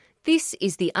This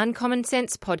is the Uncommon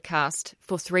Sense podcast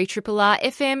for 3RRR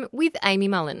FM with Amy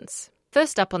Mullins.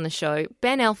 First up on the show,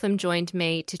 Ben Eltham joined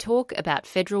me to talk about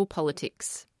federal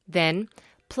politics. Then,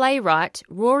 playwright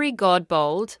Rory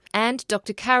Godbold and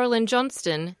Dr. Carolyn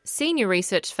Johnston, Senior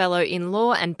Research Fellow in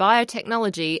Law and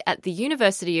Biotechnology at the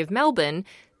University of Melbourne,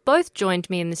 both joined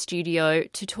me in the studio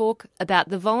to talk about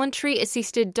the voluntary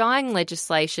assisted dying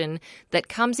legislation that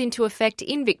comes into effect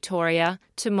in Victoria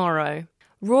tomorrow.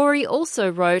 Rory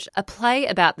also wrote a play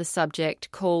about the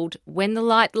subject called When the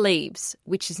Light Leaves,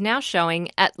 which is now showing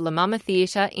at La Mama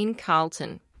Theatre in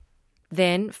Carlton.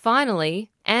 Then,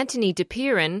 finally, Antony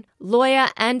Dapiran, lawyer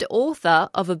and author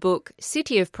of a book,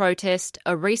 City of Protest,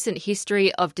 A Recent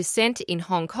History of Dissent in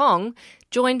Hong Kong,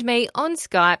 joined me on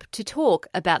Skype to talk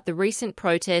about the recent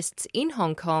protests in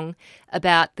Hong Kong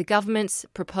about the government's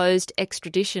proposed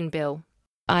extradition bill.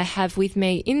 I have with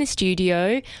me in the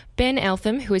studio Ben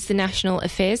Eltham, who is the National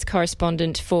Affairs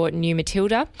Correspondent for New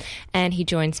Matilda, and he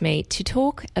joins me to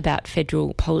talk about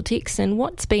federal politics and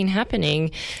what's been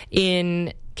happening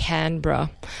in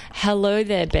Canberra. Hello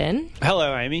there, Ben.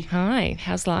 Hello, Amy. Hi,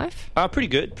 how's life? Pretty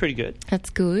good. That's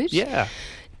good. Yeah.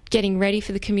 Getting ready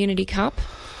for the Community Cup?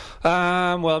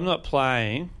 Well, I'm not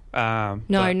playing.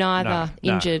 Neither.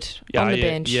 Injured. Yeah, on the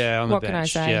bench. Yeah, on what the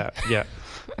bench. What can I say? Yeah.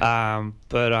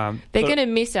 They're going to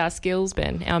miss our skills,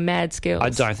 Ben, our mad skills. I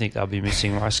don't think they'll be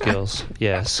missing my skills.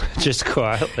 Yes, just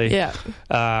quietly. Yeah.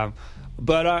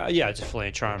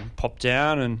 Definitely try and pop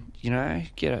down and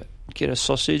get a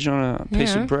sausage on a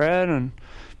piece of bread and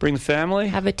bring the family.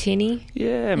 Have a tinny.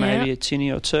 Yeah, maybe a tinny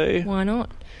or two. Why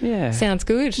not? Yeah. Sounds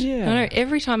good. Yeah. I know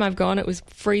every time I've gone, it was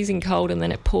freezing cold and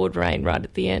then it poured rain right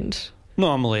at the end.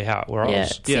 Normally how it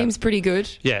rolls. Seems pretty good.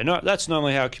 Yeah, no, that's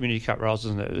normally how a Community Cup rolls,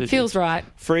 isn't it? Feels right.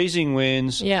 Freezing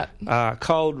winds,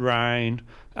 cold rain,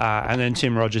 and then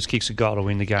Tim Rogers kicks a goal to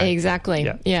win the game. Exactly.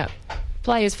 Yeah.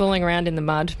 Players falling around in the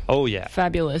mud. Oh, yeah.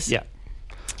 Fabulous. Yeah.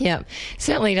 Yeah.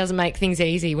 Certainly doesn't make things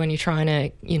easy when you're trying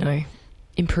to,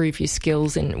 improve your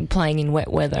skills and playing in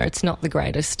wet weather. It's not the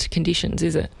greatest conditions,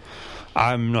 is it?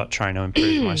 I'm not trying to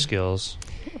improve my skills.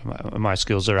 My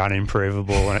skills are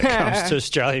unimprovable when it comes to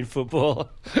Australian football,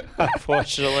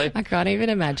 unfortunately. I can't even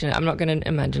imagine it. I'm not going to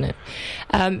imagine it.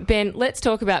 Ben, let's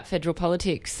talk about federal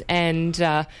politics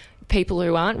and people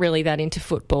who aren't really that into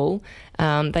football.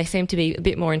 They seem to be a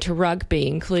bit more into rugby,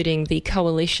 including the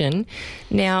Coalition.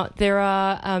 Now, there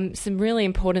are some really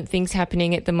important things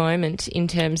happening at the moment in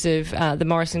terms of the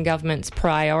Morrison government's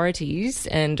priorities,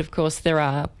 and of course there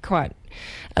are quite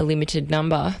a limited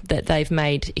number that they've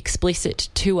made explicit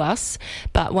to us,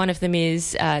 but one of them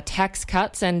is tax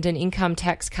cuts and an income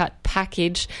tax cut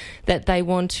package that they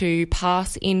want to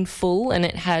pass in full, and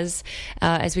it has,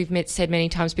 as we've said many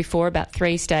times before, about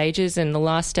 3 stages, and the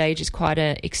last stage is quite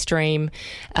an extreme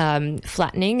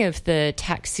flattening of the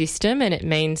tax system, and it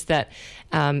means that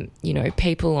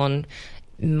people on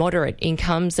moderate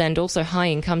incomes and also high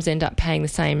incomes end up paying the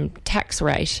same tax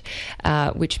rate,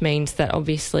 which means that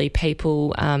obviously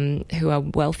people who are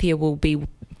wealthier will be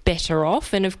better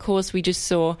off. And of course, we just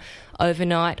saw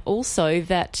overnight also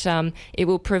that it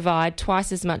will provide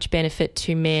twice as much benefit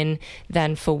to men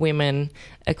than for women,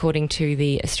 according to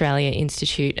the Australia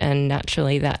Institute. And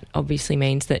naturally, that obviously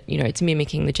means that, it's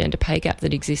mimicking the gender pay gap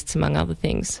that exists, among other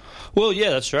things. Well,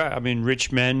 yeah, that's right. I mean,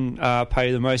 rich men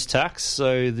pay the most tax,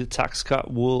 so the tax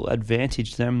cut will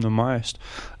advantage them the most.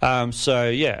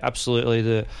 Absolutely.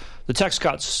 The tax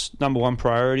cut's number one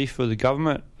priority for the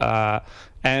government.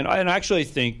 And I actually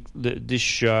think that this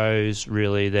shows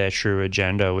really their true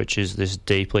agenda, which is this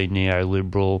deeply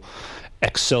neoliberal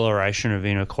acceleration of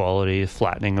inequality,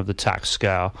 flattening of the tax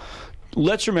scale.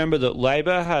 Let's remember that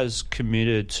Labor has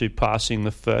committed to passing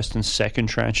the first and second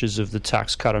tranches of the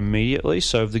tax cut immediately.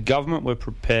 So if the government were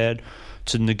prepared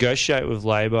to negotiate with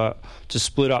Labor to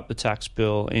split up the tax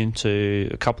bill into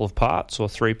a couple of parts or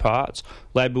 3 parts,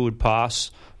 Labor would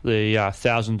pass the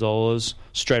 $1,000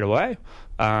 straight away.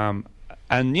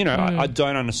 I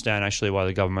don't understand actually why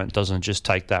the government doesn't just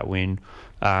take that win.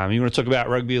 You want to talk about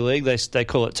rugby league? They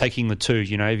call it taking the 2. If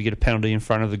you get a penalty in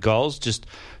front of the goals, just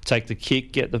take the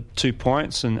kick, get the 2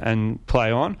 points, and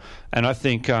play on. And I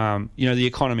think the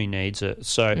economy needs it.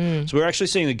 So we're actually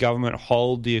seeing the government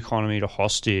hold the economy to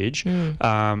hostage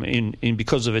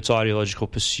because of its ideological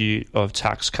pursuit of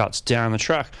tax cuts down the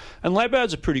track. And Labor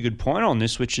has a pretty good point on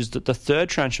this, which is that the third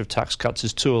tranche of tax cuts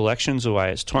is 2 elections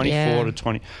away. It's 24 to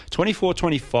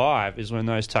 25 is when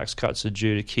those tax cuts are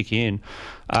due to kick in.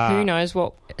 Who knows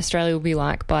what Australia will be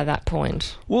like by that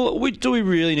point? Well, do we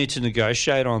really need to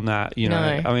negotiate on that? You know,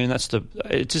 No. I mean, it's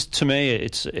just, to me,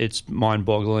 it's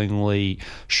mind-bogglingly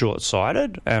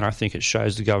short-sighted, and I think it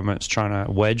shows the government's trying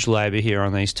to wedge Labor here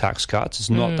on these tax cuts. It's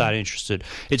not that interested.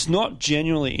 It's not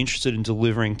genuinely interested in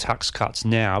delivering tax cuts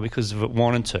now, because if it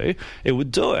wanted to, it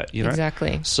would do it. You know,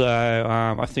 Exactly. So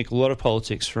I think a lot of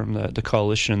politics from the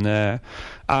coalition there.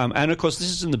 And, of course, this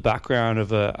is in the background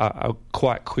of a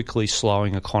quite quickly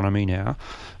slowing economy now.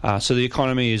 So the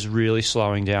economy is really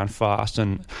slowing down fast,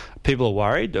 and people are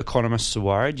worried. Economists are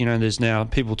worried. You know, there's now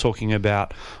people talking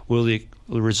about, will the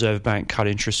Reserve Bank cut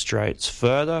interest rates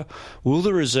further? Will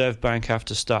the Reserve Bank have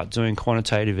to start doing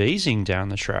quantitative easing down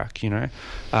the track? You know,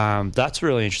 that's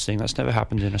really interesting. That's never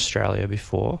happened in Australia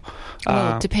before.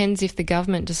 Well, it depends if the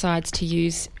government decides to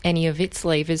use any of its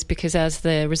levers, because as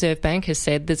the Reserve Bank has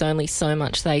said, there's only so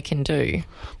much they can do.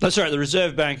 That's right. The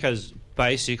Reserve Bank has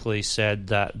basically said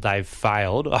that they've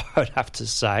failed. I would have to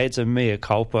say it's a mea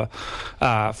culpa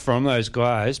from those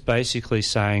guys, basically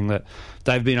saying that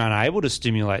they've been unable to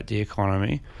stimulate the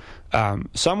economy.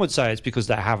 Some would say it's because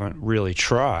they haven't really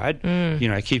tried. You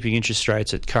know, keeping interest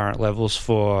rates at current levels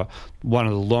for one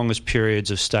of the longest periods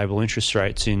of stable interest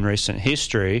rates in recent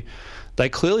history. They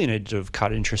clearly needed to have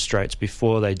cut interest rates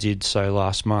before they did so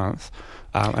last month.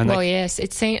 Yes,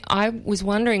 it seemed. I was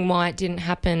wondering why it didn't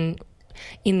happen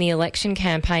in the election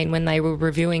campaign when they were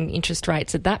reviewing interest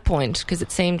rates at that point, because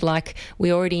it seemed like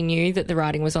we already knew that the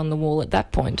writing was on the wall at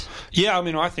that point. Yeah, I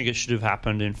mean, I think it should have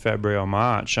happened in February or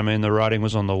March. I mean, the writing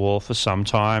was on the wall for some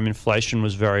time. Inflation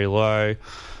was very low.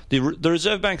 The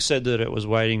Reserve Bank said that it was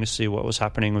waiting to see what was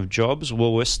happening with jobs.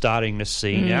 Well, we're starting to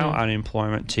see now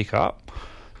unemployment tick up.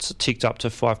 It's ticked up to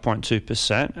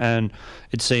 5.2%, and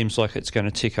it seems like it's going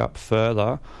to tick up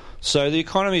further. So the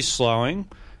economy's slowing.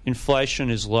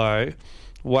 Inflation is low.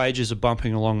 Wages are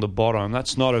bumping along the bottom.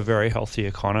 That's not a very healthy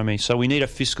economy. So we need a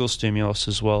fiscal stimulus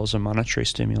as well as a monetary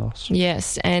stimulus.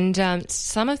 Yes, and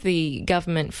some of the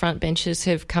government frontbenchers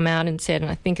have come out and said, and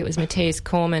I think it was Matthias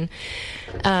Cormann,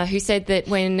 who said that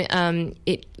when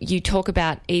you talk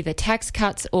about either tax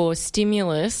cuts or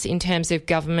stimulus in terms of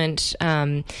government,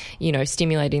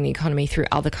 stimulating the economy through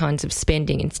other kinds of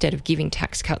spending instead of giving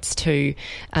tax cuts to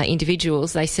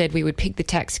individuals, they said we would pick the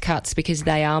tax cuts because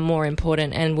they are more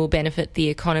important and will benefit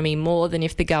the economy more than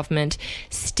if the government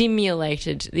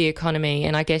stimulated the economy.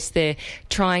 And I guess they're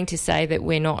trying to say that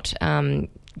we're not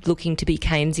looking to be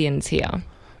Keynesians here.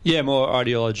 Yeah, more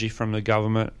ideology from the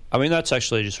government. I mean, that's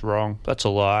actually just wrong. That's a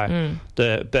lie.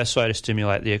 The best way to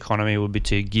stimulate the economy would be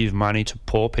to give money to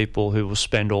poor people who will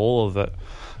spend all of it,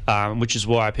 which is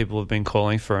why people have been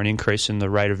calling for an increase in the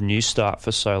rate of New Start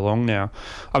for so long now.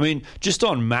 I mean, just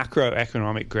on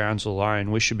macroeconomic grounds alone,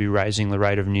 we should be raising the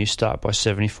rate of New Start by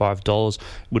 $75. It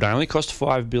would only cost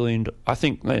 $5 billion, I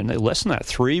think less than that,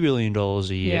 $3 billion a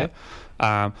year.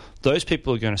 Yeah. Those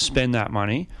people are going to spend that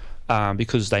money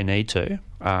because they need to.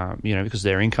 Because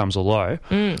their incomes are low.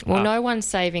 Well, no one's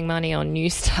saving money on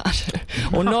New Start,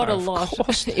 or not a lot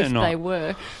if they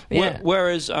were. Yeah.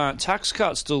 Whereas tax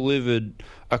cuts delivered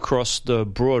across the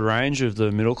broad range of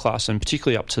the middle class, and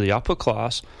particularly up to the upper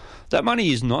class, that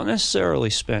money is not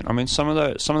necessarily spent. I mean, some of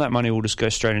that money will just go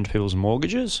straight into people's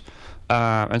mortgages,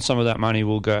 and some of that money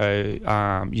will go,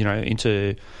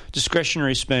 into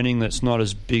discretionary spending that's not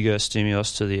as big a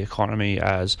stimulus to the economy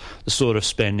as the sort of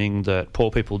spending that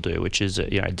poor people do, which is,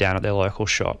 down at their local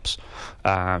shops,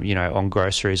 on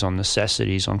groceries, on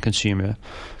necessities, on consumer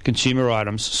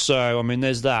items. So, I mean,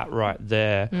 there's that right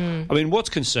there. I mean, what's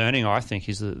concerning, I think,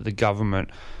 is that the government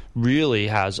really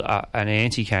has an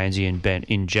anti-Keynesian bent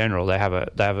in general. They have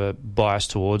a bias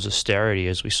towards austerity,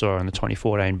 as we saw in the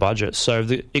 2014 budget. So if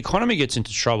the economy gets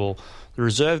into trouble, the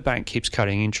Reserve Bank keeps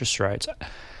cutting interest rates.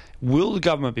 Will the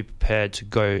government be prepared to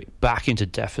go back into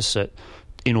deficit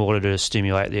in order to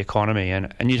stimulate the economy?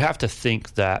 And you'd have to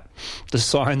think that the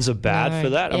signs are bad for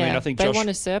that. I mean, I think they want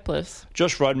a surplus.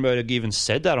 Josh Frydenberg even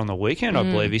said that on the weekend, I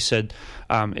believe. He said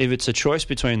if it's a choice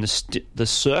between the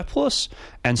surplus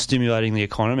and stimulating the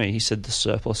economy, he said the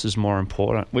surplus is more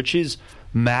important, which is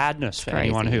madness for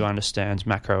anyone who understands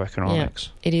macroeconomics.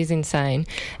 Yeah, it is insane.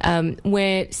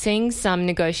 We're seeing some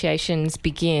negotiations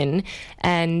begin,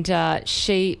 and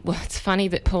it's funny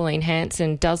that Pauline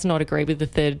Hanson does not agree with the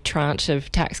third tranche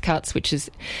of tax cuts, which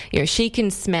is, she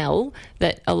can smell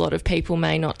that a lot of people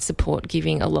may not support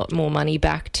giving a lot more money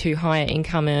back to higher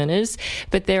income earners,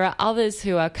 but there are others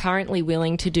who are currently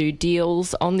willing to do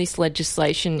deals on this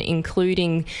legislation,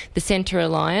 including the Centre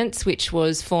Alliance, which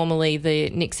was formerly the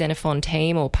Nick Xenophon team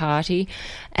or party,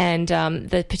 and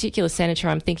the particular senator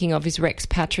I'm thinking of is Rex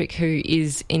Patrick, who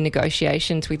is in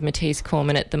negotiations with Matthias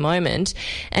Cormann at the moment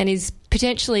and is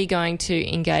potentially going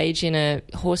to engage in a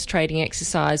horse trading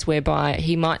exercise whereby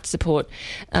he might support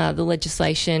the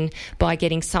legislation by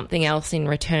getting something else in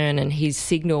return, and he's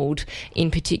signalled in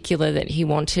particular that he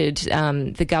wanted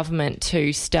the government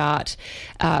to start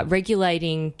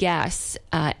regulating gas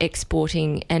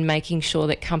exporting and making sure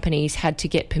that companies had to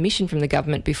get permission from the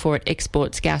government before it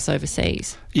exports gas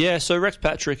overseas. Yeah, so Rex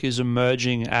Patrick is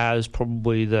emerging as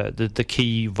probably the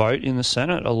key vote in the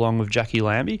Senate, along with Jackie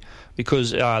Lambie,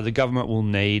 because the government will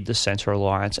need the Centre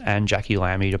Alliance and Jackie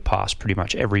Lambie to pass pretty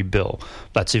much every bill.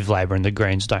 That's if Labor and the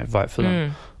Greens don't vote for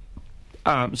them.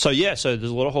 So there's a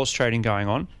lot of horse trading going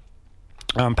on.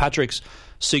 Patrick's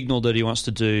signalled that he wants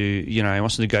to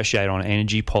negotiate on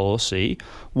energy policy.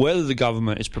 Whether the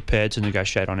government is prepared to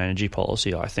negotiate on energy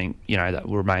policy, I think, that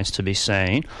remains to be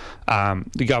seen.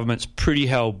 The government's pretty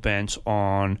hell-bent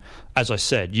on, as I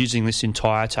said, using this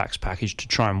entire tax package to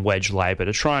try and wedge Labor,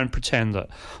 to try and pretend that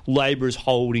Labor is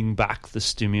holding back the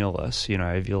stimulus,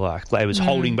 if you like. Labor's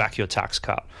holding back your tax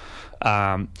cut.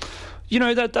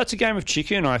 That's a game of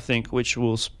chicken, I think, which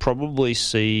will probably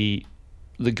see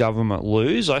the government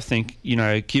lose. I think,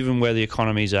 given where the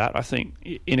economy's at, I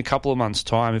think in a couple of months'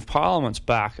 time, if Parliament's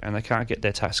back and they can't get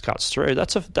their tax cuts through,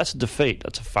 that's a defeat,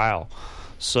 that's a fail.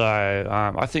 So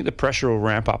I think the pressure will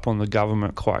ramp up on the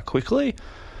government quite quickly,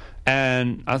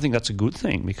 and I think that's a good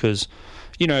thing because,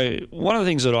 one of the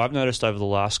things that I've noticed over the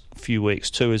last few weeks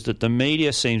too is that the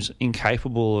media seems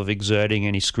incapable of exerting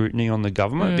any scrutiny on the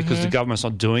government because the government's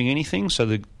not doing anything,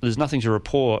 so there's nothing to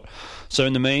report. So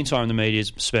in the meantime, the media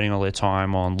is spending all their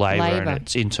time on Labor and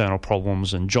its internal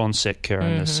problems and John Setka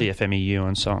and the CFMEU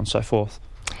and so on and so forth.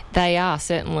 They are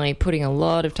certainly putting a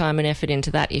lot of time and effort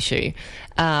into that issue.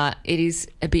 It is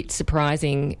a bit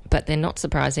surprising, but they're not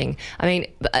surprising. I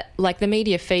mean, like the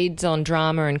media feeds on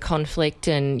drama and conflict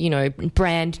and,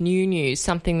 brand new news,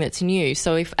 something that's new.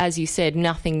 So if, as you said,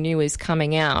 nothing new is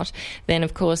coming out, then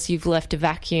of course you've left a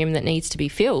vacuum that needs to be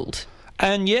filled.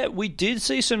 And yet we did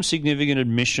see some significant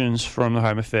admissions from the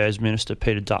Home Affairs Minister,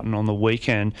 Peter Dutton, on the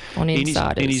weekend on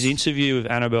Insiders. In his interview with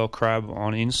Annabelle Crabb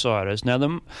on Insiders. Now,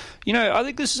 I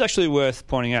think this is actually worth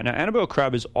pointing out. Now, Annabelle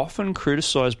Crabb is often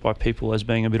criticised by people as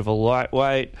being a bit of a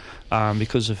lightweight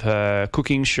because of her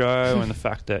cooking show and the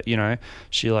fact that,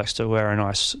 she likes to wear a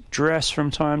nice dress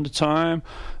from time to time.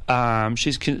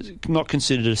 She's not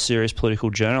considered a serious political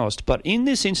journalist. But in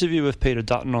this interview with Peter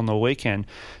Dutton on the weekend,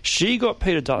 she got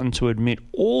Peter Dutton to admit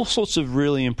all sorts of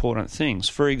really important things.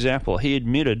 For example, he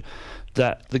admitted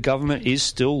that the government is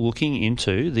still looking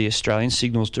into the Australian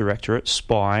Signals Directorate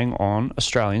spying on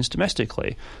Australians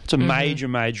domestically. It's a major,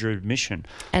 major admission.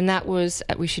 And that was,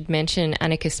 we should mention,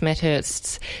 Annika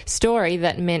Smethurst's story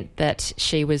that meant that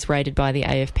she was raided by the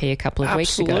AFP a couple of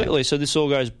weeks ago. Absolutely. So this all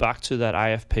goes back to that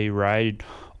AFP raid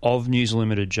of News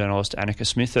Limited journalist Annika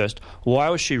Smethurst. Why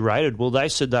was she raided? Well, they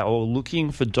said they were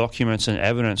looking for documents and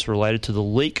evidence related to the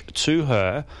leak to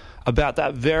her about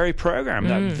that very program,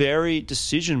 that very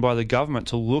decision by the government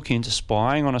to look into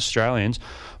spying on Australians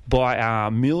by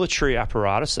our military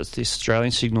apparatus. That's the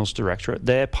Australian Signals Directorate.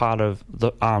 They're part of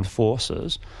the armed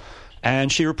forces.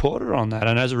 And she reported on that,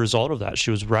 and as a result of that,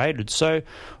 she was raided. So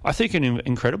I think an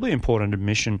incredibly important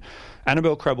admission.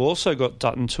 Annabelle Crabb also got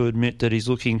Dutton to admit that he's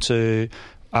looking to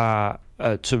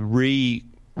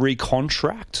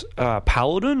recontract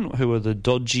Paladin, who are the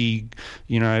dodgy,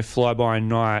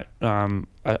 fly-by-night,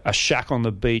 a shack on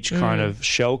the beach kind of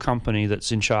shell company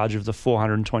that's in charge of the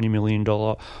 $420 million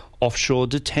offshore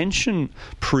detention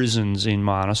prisons in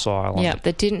Manus Island. Yeah,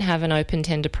 that didn't have an open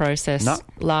tender process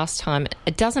last time.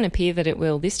 It doesn't appear that it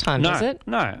will this time, does it?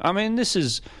 No. I mean, this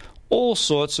is all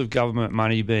sorts of government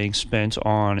money being spent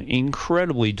on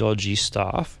incredibly dodgy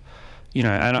stuff,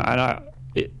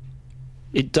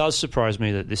 It does surprise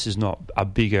me that this is not a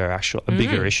bigger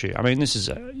issue. I mean, this is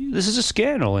a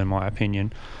scandal, in my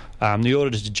opinion. The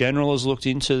Auditor General has looked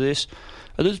into this.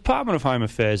 The Department of Home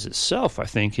Affairs itself, I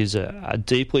think, is a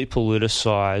deeply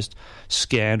politicised,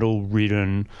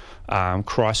 scandal-ridden,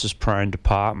 crisis-prone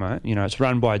department. It's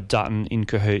run by Dutton in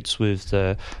cahoots with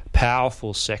the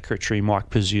powerful Secretary Mike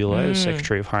Pizzullo,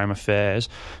 Secretary of Home Affairs,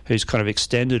 who's kind of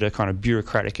extended a kind of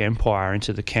bureaucratic empire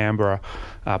into the Canberra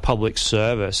public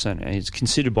service, and is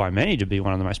considered by many to be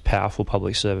one of the most powerful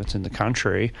public servants in the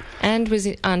country. And was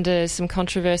under some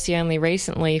controversy only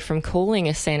recently from calling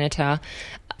a senator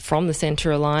from the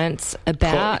Centre Alliance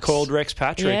about... Called Rex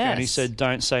Patrick, and he said,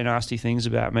 don't say nasty things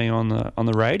about me on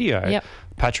the radio. Yep.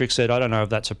 Patrick said, I don't know if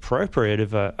that's appropriate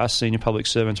of us senior public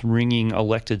servants ringing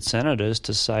elected senators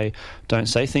to say, don't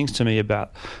say things to me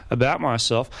about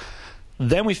myself.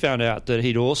 Then we found out that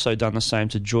he'd also done the same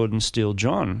to Jordan Steele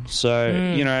John. So,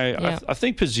 I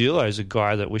think Pizzullo is a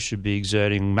guy that we should be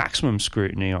exerting maximum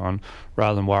scrutiny on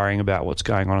rather than worrying about what's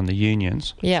going on in the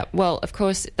unions. Yeah, well, of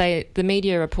course, the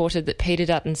media reported that Peter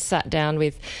Dutton sat down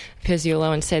with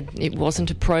Pizzullo and said it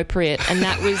wasn't appropriate, and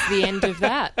that was the end of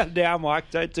that. Now, Mike,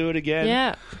 don't do it again.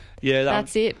 Yeah. Yeah,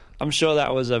 that's it. I'm sure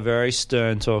that was a very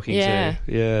stern talking to.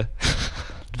 Yeah.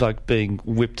 Like being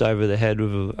whipped over the head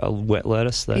with a wet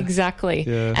lettuce there. Exactly.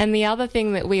 Yeah. And the other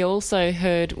thing that we also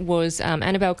heard was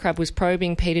Annabelle Crubb was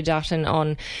probing Peter Dutton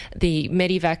on the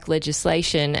Medivac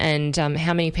legislation and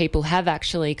how many people have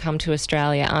actually come to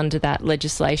Australia under that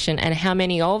legislation and how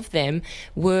many of them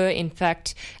were, in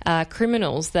fact,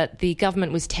 criminals that the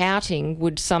government was touting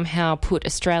would somehow put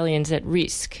Australians at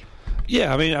risk.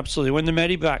 Yeah, I mean, absolutely. When the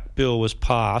Medivac bill was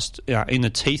passed, in the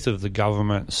teeth of the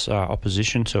government's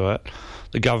opposition to it,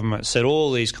 the government said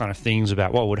all these kind of things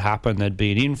about what would happen. There'd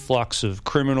be an influx of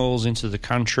criminals into the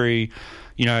country.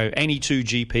 Any two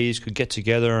GPs could get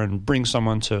together and bring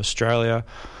someone to Australia.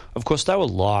 Of course, they were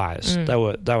lies. They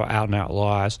were out-and-out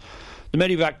lies. The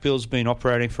Medivac bill's been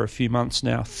operating for a few months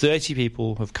now. 30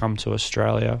 people have come to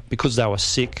Australia because they were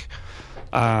sick.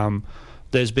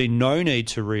 There's been no need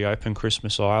to reopen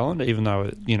Christmas Island, even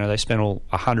though they spent all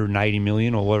 $180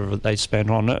 million or whatever they spent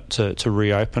on it to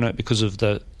reopen it because of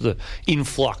the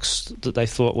influx that they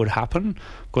thought would happen.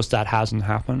 Of course, that hasn't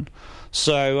happened.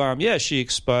 So she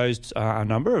exposed a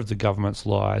number of the government's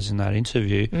lies in that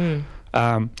interview.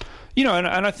 And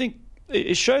I think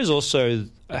it shows also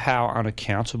how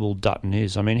unaccountable Dutton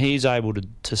is. I mean, he's able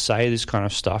to say this kind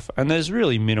of stuff, and there's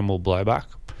really minimal blowback.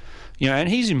 And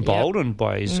he's emboldened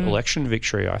by his election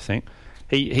victory, I think.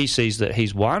 He sees that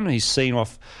he's won. He's seen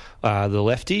off the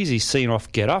lefties. He's seen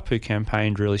off Get Up, who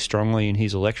campaigned really strongly in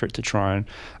his electorate to try and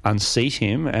unseat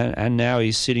him. And now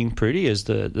he's sitting pretty as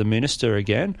the minister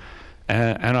again.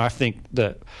 And I think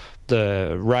that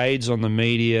the raids on the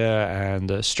media and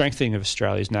the strengthening of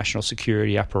Australia's national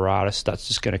security apparatus, that's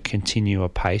just going to continue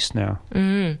apace now.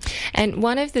 And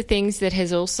one of the things that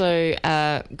has also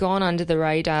gone under the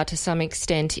radar to some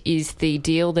extent is the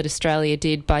deal that Australia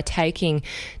did by taking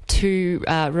two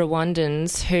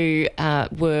Rwandans who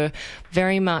were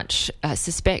very much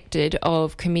suspected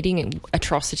of committing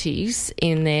atrocities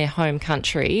in their home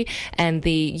country, and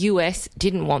the US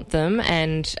didn't want them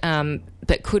and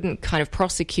but couldn't kind of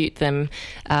prosecute them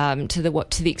to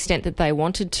the extent that they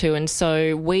wanted to, and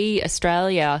so we,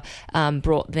 Australia,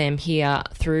 brought them here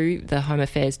through the Home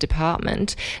Affairs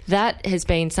Department. That has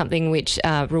been something which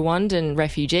Rwandan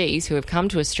refugees who have come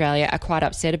to Australia are quite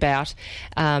upset about,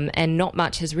 and not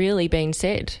much has really been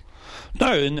said.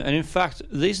 No, and in fact,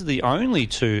 these are the only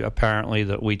two, apparently,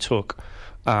 that we took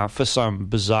for some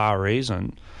bizarre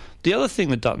reason. The other thing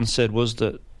that Dutton said was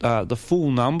that the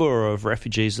full number of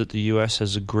refugees that the US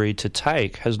has agreed to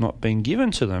take has not been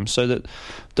given to them, so that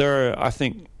there are, I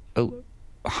think,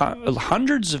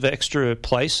 hundreds of extra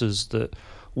places that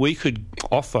we could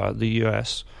offer the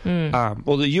US.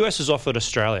 Well, the US has offered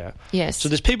Australia. Yes. So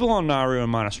there's people on Nauru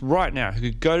and Manus right now who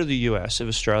could go to the US if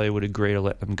Australia would agree to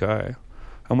let them go.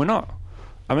 And we're not.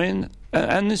 I mean,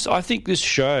 and this, I think this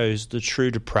shows the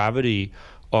true depravity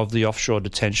of the offshore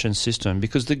detention system,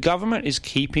 because the government is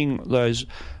keeping those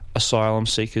asylum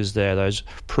seekers there, those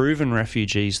proven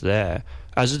refugees there,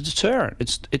 as a deterrent.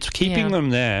 It's keeping them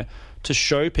there to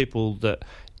show people that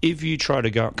if you try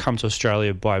to come to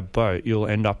Australia by boat, you'll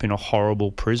end up in a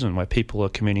horrible prison where people are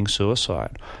committing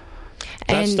suicide.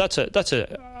 That's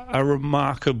a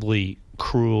remarkably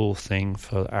cruel thing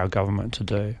for our government to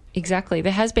do. Exactly.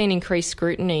 There has been increased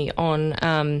scrutiny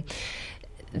on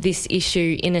this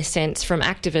issue, in a sense, from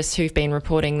activists who've been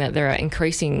reporting that there are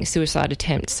increasing suicide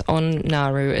attempts on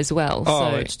Nauru as well.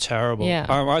 It's terrible. Yeah.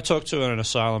 I talked to an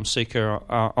asylum seeker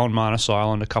on Manus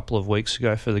Island a couple of weeks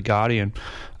ago for The Guardian,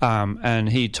 and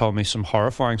he told me some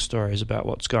horrifying stories about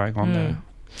what's going on there.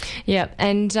 Yeah,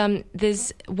 and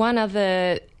there's one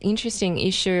other interesting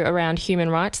issue around human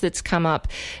rights that's come up.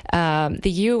 The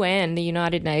UN, the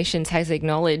United Nations, has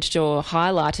acknowledged or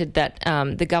highlighted that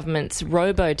the government's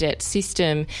robo-debt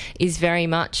system is very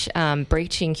much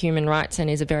breaching human rights and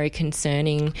is a very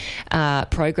concerning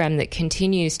program that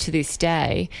continues to this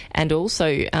day, and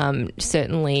also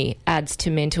certainly adds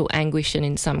to mental anguish and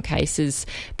in some cases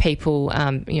people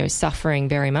suffering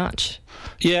very much.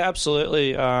 Yeah,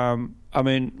 absolutely. I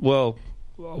mean, well,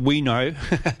 we know,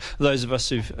 those of us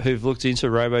who've looked into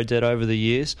robo-debt over the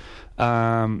years, you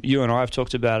and I have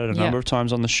talked about it a number of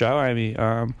times on the show, Amy,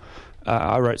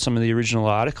 I wrote some of the original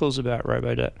articles about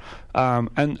robo-debt.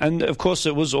 And of course,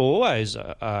 it was always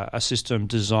a system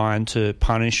designed to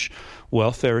punish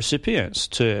welfare recipients,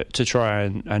 to try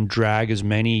and drag as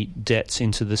many debts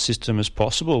into the system as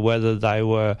possible, whether they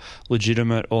were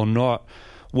legitimate or not,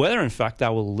 whether in fact they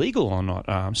were legal or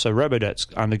not. So robo-debt's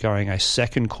undergoing a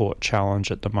second court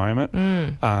challenge at the moment.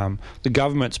 The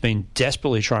government's been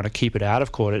desperately trying to keep it out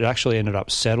of court. It actually ended up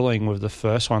settling with the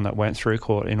first one that went through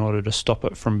court in order to stop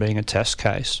it from being a test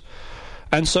case.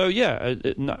 And so,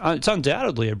 it's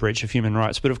undoubtedly a breach of human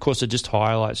rights, but of course it just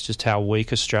highlights just how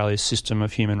weak Australia's system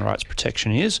of human rights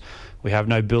protection is. We have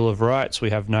no Bill of Rights. We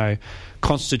have no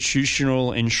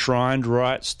constitutional enshrined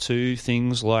rights to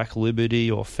things like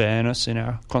liberty or fairness in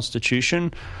our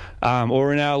constitution,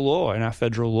 or in our law, in our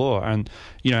federal law. And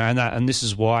and this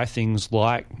is why things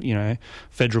like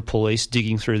federal police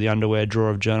digging through the underwear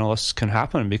drawer of journalists can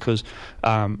happen, because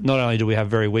not only do we have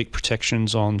very weak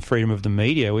protections on freedom of the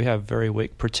media, we have very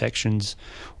weak protections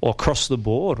across the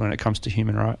board when it comes to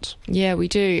human rights. Yeah, we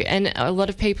do. And a lot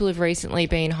of people have recently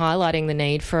been highlighting the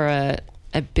need for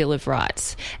a Bill of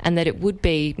Rights, and that it would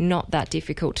be not that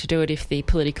difficult to do it if the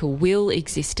political will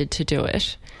existed to do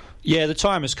it. Yeah, the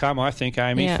time has come, I think,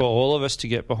 Amy, for all of us to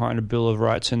get behind a Bill of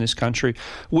Rights in this country.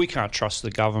 We can't trust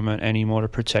the government anymore to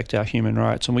protect our human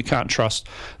rights, and we can't trust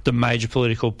the major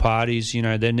political parties.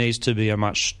 There needs to be a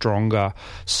much stronger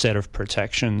set of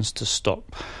protections to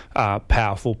stop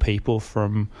powerful people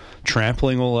from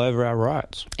trampling all over our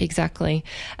rights. Exactly.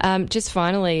 Just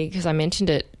finally, because I mentioned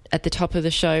it at the top of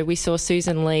the show, we saw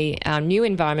Susan Lee, our new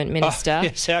Environment Minister.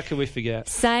 Yes, how could we forget?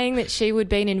 Saying that she would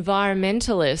be an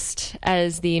environmentalist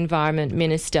as the Environment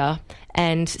Minister,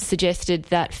 and suggested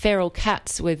that feral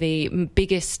cats were the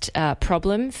biggest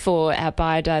problem for our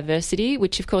biodiversity,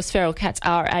 which of course feral cats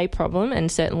are a problem and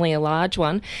certainly a large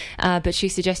one, but she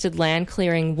suggested land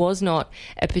clearing was not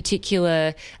a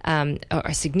particular or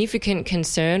a significant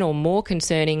concern, or more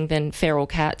concerning than feral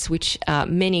cats, which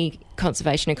many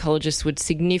conservation ecologists would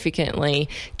significantly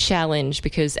challenge,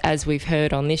 because as we've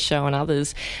heard on this show and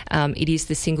others, it is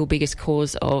the single biggest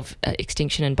cause of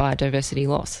extinction and biodiversity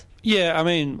loss. Yeah,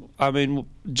 I mean,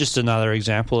 just another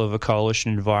example of a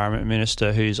coalition environment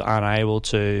minister who's unable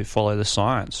to follow the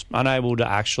science, unable to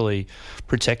actually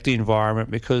protect the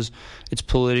environment because it's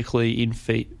politically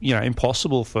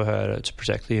impossible for her to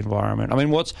protect the environment. I mean,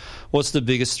 what's the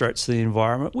biggest threats to the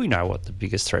environment? We know what the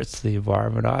biggest threats to the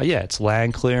environment are. Yeah, it's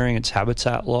land clearing, it's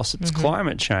habitat loss, it's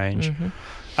climate change.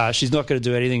 She's not going to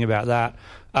do anything about that.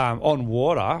 On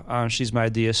water, she's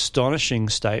made the astonishing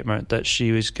statement that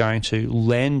she was going to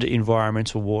lend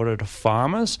environmental water to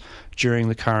farmers during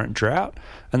the current drought,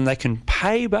 and they can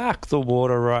pay back the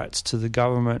water rights to the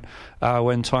government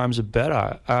when times are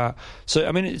better. So,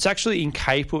 I mean, it's actually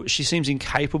incapable. She seems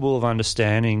incapable of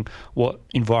understanding what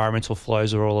environmental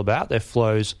flows are all about. They're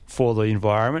flows for the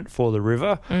environment, for the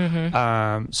river.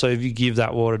 So if you give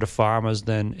that water to farmers,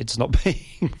 then it's not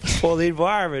being for the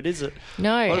environment, is it?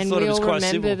 No, and we all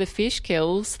remember the fish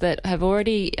kills that have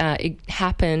already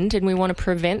happened, and we want to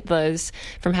prevent those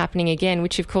from happening again,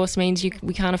 which of course means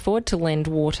we can't afford to lend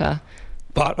water.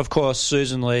 But, of course,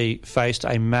 Susan Lee faced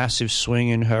a massive swing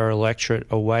in her electorate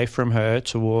away from her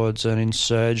towards an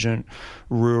insurgent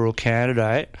rural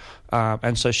candidate.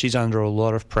 And so she's under a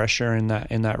lot of pressure in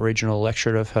that regional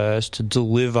electorate of hers to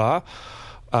deliver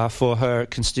for her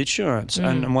constituents.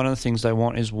 And one of the things they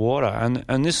want is water.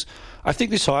 And this, I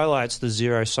think this highlights the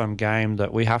zero-sum game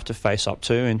that we have to face up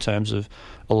to in terms of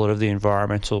a lot of the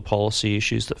environmental policy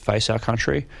issues that face our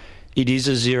country. It is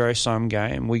a zero-sum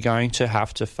game. We're going to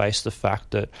have to face the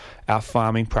fact that our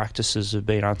farming practices have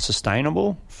been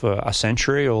unsustainable for a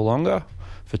century or longer,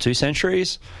 for 2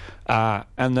 centuries,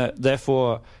 and that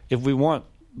therefore, if we want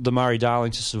the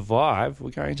Murray-Darling to survive,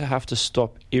 we're going to have to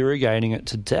stop irrigating it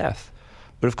to death.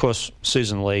 But of course,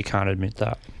 Susan Lee can't admit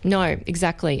that. No,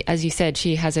 exactly. As you said,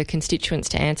 she has her constituents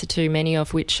to answer to, many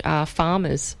of which are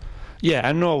farmers. Yeah,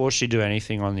 and nor will she do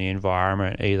anything on the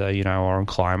environment either, or on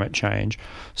climate change.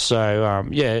 So,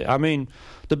 I mean,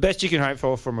 the best you can hope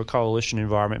for from a coalition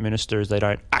environment minister is they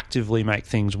don't actively make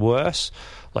things worse.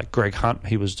 Like Greg Hunt,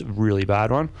 he was a really bad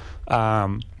one.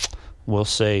 We'll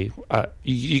see.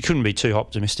 You couldn't be too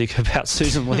optimistic about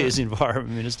Susan Lee as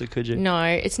Environment Minister, could you? No,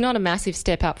 it's not a massive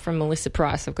step up from Melissa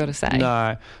Price, I've got to say.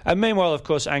 No. And meanwhile, of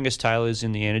course, Angus Taylor's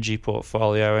in the energy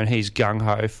portfolio and he's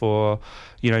gung-ho for,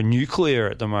 nuclear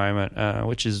at the moment,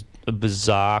 which is a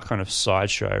bizarre kind of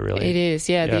sideshow, really. It is,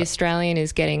 yeah. The Australian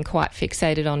is getting quite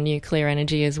fixated on nuclear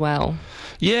energy as well.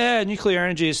 Yeah, nuclear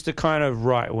energy is the kind of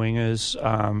right-wingers'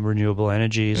 renewable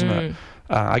energy, isn't it?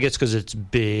 I guess because it's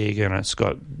big and it's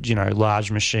got,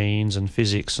 large machines and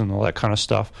physics and all that kind of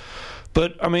stuff.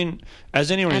 But, I mean,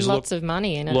 as anyone who's lots of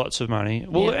money in it. Lots of money.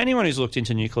 Well, anyone who's looked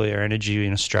into nuclear energy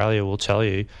in Australia will tell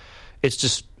you it's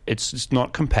just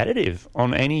not competitive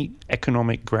on any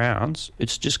economic grounds.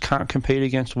 It just can't compete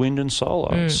against wind and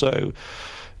solar. So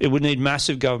it would need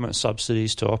massive government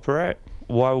subsidies to operate.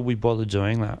 Why would we bother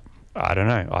doing that? I don't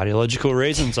know. Ideological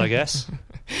reasons, I guess.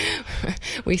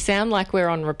 We sound like we're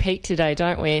on repeat today,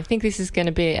 don't we? I think this is going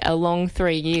to be a long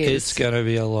 3 years. It's going to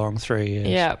be a long 3 years.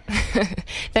 Yeah.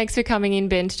 Thanks for coming in,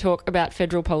 Ben, to talk about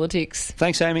federal politics.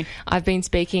 Thanks, Amy. I've been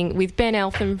speaking with Ben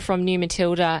Eltham from New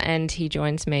Matilda, and he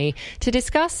joins me to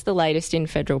discuss the latest in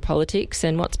federal politics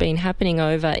and what's been happening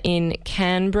over in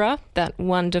Canberra, that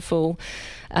wonderful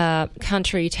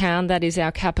country town that is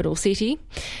our capital city.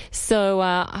 So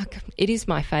it is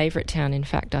my favourite town, in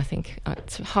fact. I think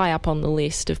it's high up on the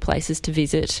list of places to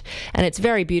visit, and it's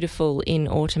very beautiful in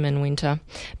autumn and winter,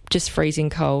 just freezing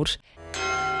cold.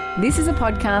 This is a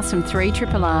podcast from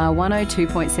 3RRR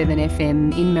 102.7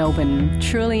 FM in Melbourne,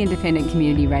 truly independent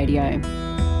community radio.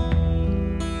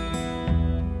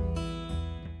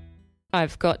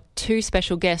 I've got two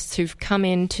special guests who've come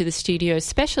into the studio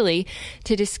specially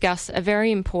to discuss a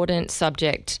very important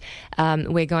subject.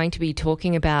 We're going to be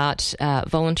talking about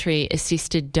voluntary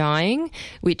assisted dying,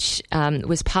 which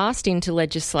was passed into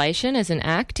legislation as an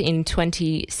act in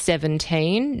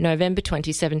 2017, November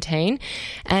 2017,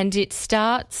 and it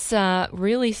starts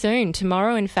really soon,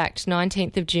 tomorrow, in fact,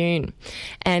 19th of June.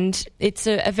 And it's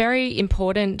a very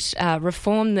important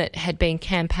reform that had been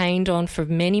campaigned on for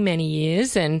many, many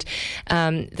years, and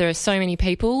there are so many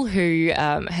people who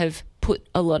have put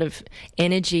a lot of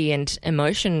energy and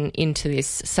emotion into this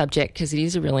subject because it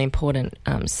is a really important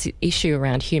issue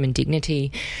around human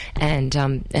dignity and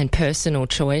personal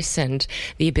choice and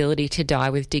the ability to die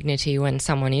with dignity when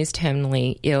someone is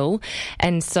terminally ill.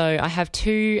 And so I have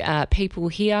two people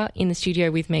here in the studio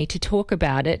with me to talk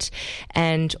about it,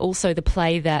 and also the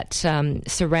play that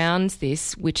surrounds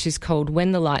this, which is called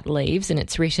When the Light Leaves, and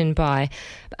it's written by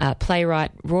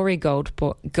playwright Rory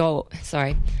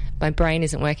my brain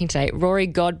isn't working today, Rory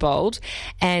Godbold,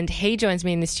 and he joins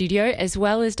me in the studio, as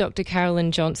well as Dr.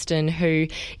 Carolyn Johnston, who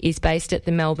is based at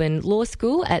the Melbourne Law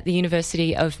School at the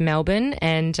University of Melbourne,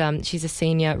 and she's a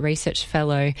senior research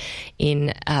fellow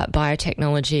in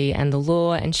biotechnology and the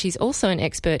law, and she's also an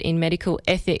expert in medical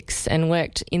ethics and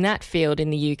worked in that field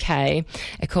in the UK,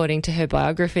 according to her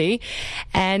biography.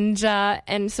 And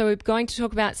so we're going to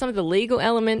talk about some of the legal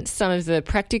elements, some of the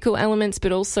practical elements,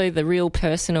 but also the real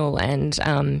personal and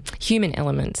human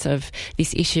elements of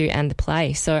this issue and the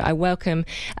play. So I welcome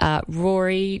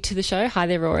Rory to the show. Hi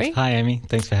there, Rory. Hi, Amy.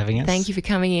 Thanks for having us. Thank you for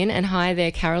coming in. And hi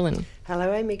there, Carolyn.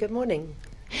 Hello, Amy. Good morning.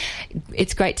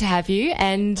 It's great to have you,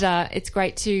 and it's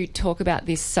great to talk about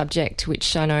this subject,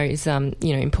 which I know is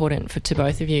important to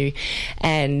both of you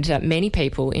and many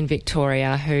people in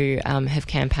Victoria who have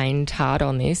campaigned hard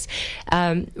on this.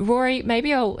 Rory,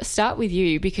 maybe I'll start with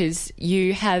you because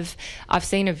I've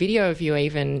seen a video of you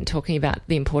even talking about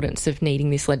the importance of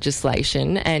needing this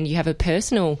legislation, and you have a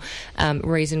personal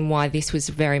reason why this was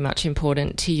very much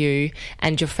important to you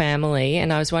and your family.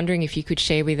 And I was wondering if you could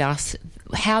share with us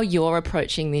how you're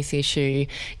approaching this issue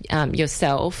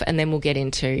yourself, and then we'll get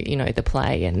into the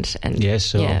play and yeah,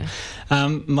 sure. Yeah.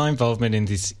 My involvement in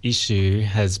this issue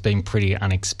has been pretty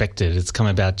unexpected. It's come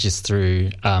about just through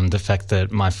the fact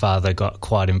that my father got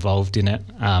quite involved in it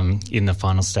in the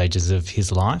final stages of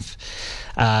his life.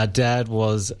 Dad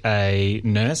was a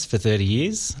nurse for 30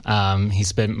 years. He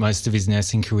spent most of his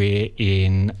nursing career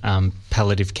in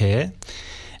palliative care.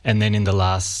 And then in the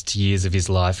last years of his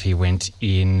life, he went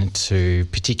into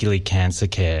particularly cancer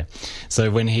care. So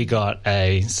when he got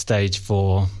a stage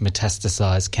 4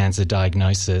 metastasised cancer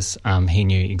diagnosis, he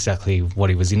knew exactly what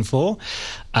he was in for.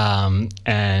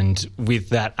 And with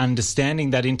that understanding,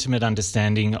 that intimate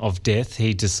understanding of death,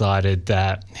 he decided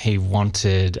that he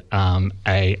wanted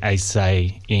a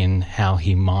say in how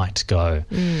he might go.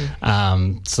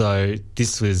 So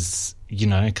this was,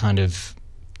 kind of...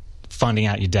 Finding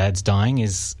out your dad's dying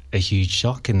is a huge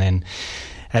shock, and then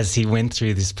as he went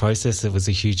through this process, it was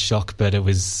a huge shock, but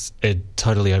it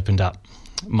totally opened up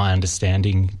my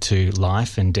understanding to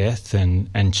life and death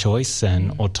and choice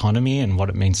and autonomy and what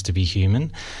it means to be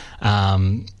human.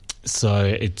 So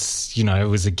it's, it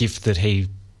was a gift that he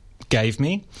gave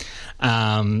me,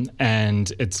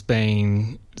 and it's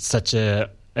been such an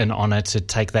honour to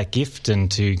take that gift and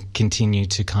to continue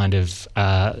to kind of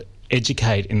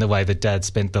educate in the way that Dad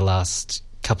spent the last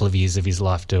couple of years of his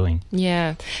life doing.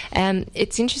 Yeah.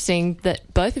 It's interesting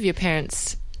that both of your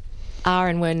parents are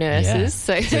and were nurses. Yeah.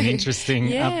 So it's an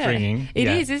interesting upbringing. It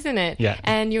is, isn't it? Yeah.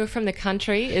 And you're from the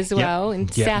country as well,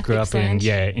 in South grew up in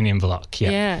Inverloch.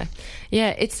 Yeah.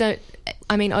 It's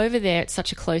over there, it's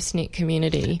such a close-knit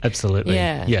community. Absolutely.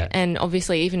 Yeah. And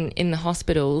obviously, even in the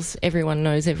hospitals, everyone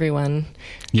knows everyone.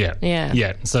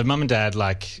 Yeah. So Mum and Dad,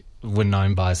 were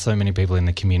known by so many people in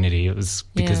the community. It was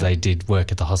because they did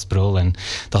work at the hospital, and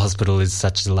the hospital is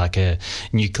such a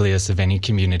nucleus of any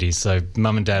community. So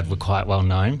Mum and Dad were quite well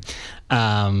known.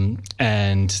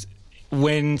 And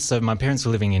my parents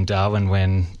were living in Darwin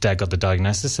when Dad got the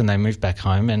diagnosis, and they moved back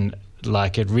home, and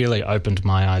it really opened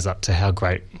my eyes up to how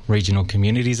great regional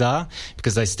communities are,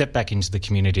 because they stepped back into the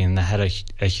community and they had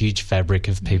a huge fabric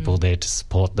of people there to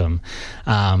support them.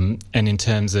 And in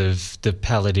terms of the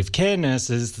palliative care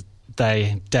nurses,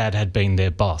 Dad had been their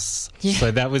boss. Yeah.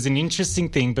 So that was an interesting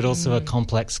thing, but also a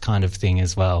complex kind of thing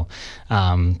as well.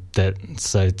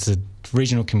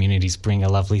 Regional communities bring a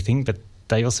lovely thing, but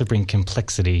they also bring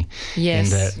complexity.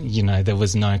 Yes. In that, there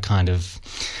was no kind of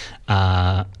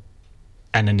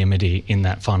anonymity in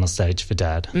that final stage for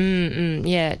Dad.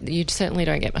 Yeah, you certainly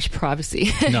don't get much privacy.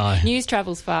 No. News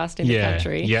travels fast in the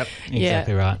country. Yep,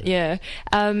 exactly right. Yeah.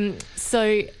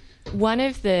 So one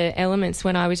of the elements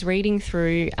when I was reading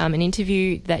through an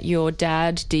interview that your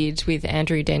dad did with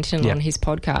Andrew Denton on his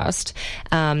podcast,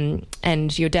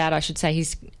 and your dad, I should say,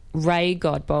 he's Ray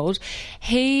Godbold,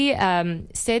 he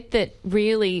said that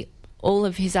really all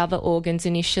of his other organs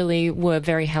initially were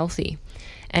very healthy.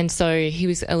 And so he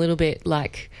was a little bit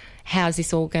like, how's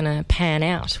this all going to pan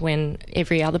out when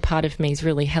every other part of me is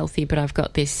really healthy, but I've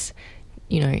got this,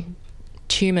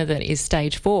 tumour that is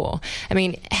stage 4. I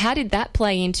mean, how did that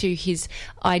play into his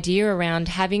idea around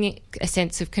having a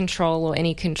sense of control or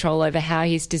any control over how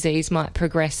his disease might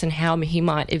progress and how he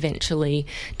might eventually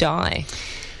die?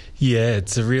 Yeah,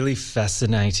 it's a really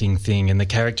fascinating thing. And the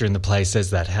character in the play says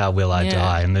that, how will I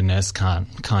die? And the nurse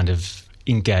can't kind of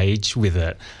engage with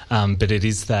it. But it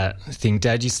is that thing.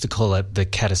 Dad used to call it the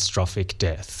catastrophic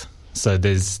death. So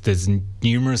there's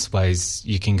numerous ways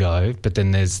you can go, but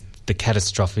then there's the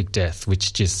catastrophic death,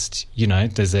 which just,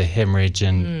 there's a hemorrhage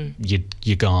and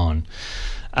you're gone.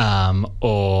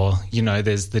 Or,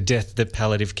 there's the death that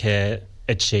palliative care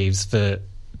achieves for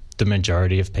the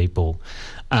majority of people.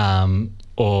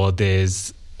 Or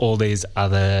there's all these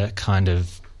other kind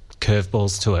of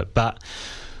curveballs to it. But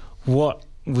what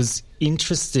was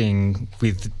interesting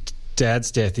with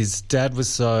Dad's death is Dad was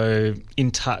so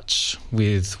in touch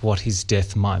with what his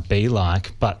death might be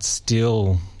like, but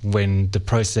still when the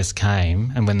process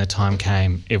came and when the time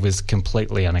came, it was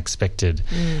completely unexpected.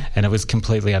 And it was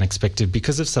completely unexpected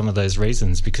because of some of those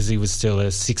reasons, because he was still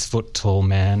a 6 foot tall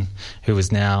man who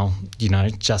was now,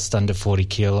 just under 40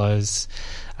 kilos.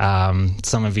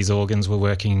 Some of his organs were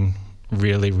working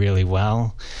really, really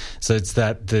well. So it's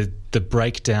that the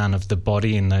breakdown of the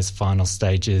body in those final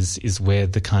stages is where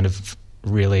the kind of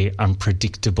really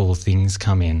unpredictable things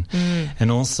come in.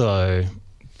 And also,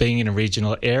 being in a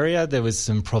regional area, there was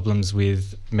some problems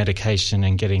with medication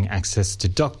and getting access to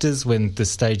doctors when the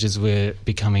stages were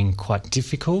becoming quite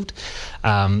difficult.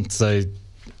 And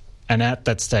at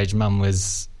that stage, Mum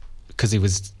was, because he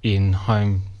was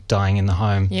dying in the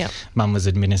home, Mum was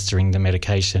administering the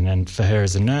medication, and for her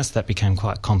as a nurse that became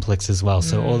quite complex as well.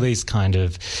 So all these kind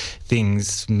of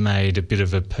things made a bit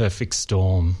of a perfect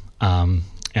storm, and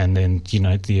then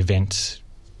the event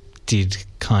did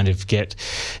kind of get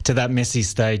to that messy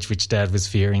stage which Dad was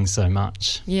fearing so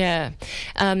much. That's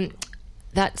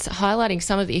highlighting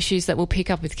some of the issues that we'll pick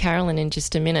up with Carolyn in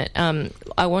just a minute.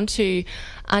 I want to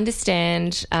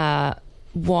understand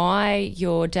why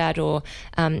your dad, or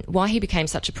why he became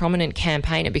such a prominent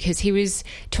campaigner, because he was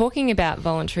talking about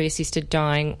voluntary assisted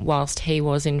dying whilst he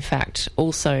was in fact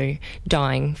also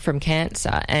dying from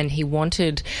cancer, and he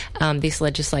wanted this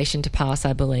legislation to pass,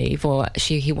 I believe, or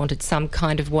he wanted some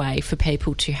kind of way for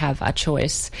people to have a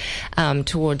choice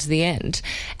towards the end.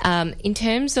 In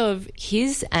terms of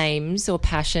his aims or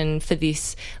passion for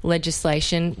this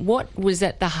legislation, what was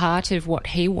at the heart of what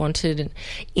he wanted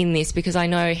in this? Because I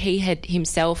know he had himself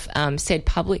said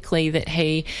publicly that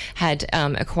he had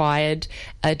acquired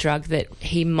a drug that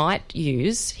he might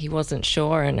use. He wasn't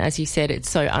sure, and as you said, it's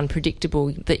so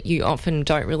unpredictable that you often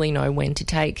don't really know when to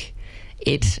take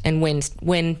it and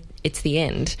when it's the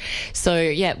end.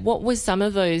 So, what was some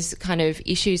of those kind of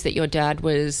issues that your dad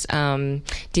was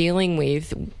dealing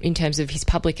with in terms of his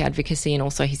public advocacy and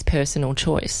also his personal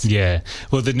choice? Yeah,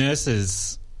 well, the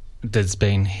nurses... There's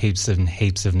been heaps and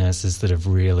heaps of nurses that have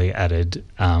really added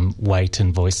weight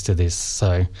and voice to this.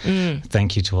 So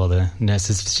thank you to all the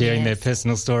nurses for sharing their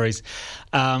personal stories.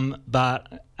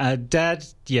 But Dad,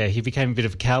 he became a bit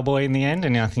of a cowboy in the end,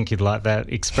 and I think you'd like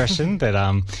that expression,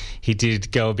 that he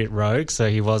did go a bit rogue. So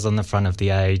he was on the front of the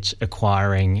Age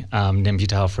acquiring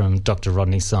Nembutal from Dr.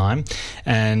 Rodney Syme,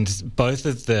 and both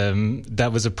of them,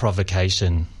 that was a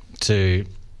provocation to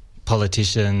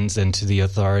politicians and to the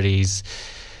authorities.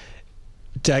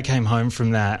 Dad came home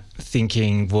from that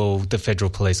thinking, well, the federal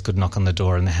police could knock on the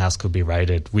door and the house could be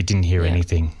raided. We didn't hear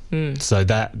anything. So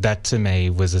that to me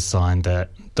was a sign that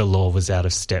the law was out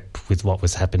of step with what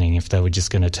was happening if they were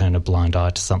just going to turn a blind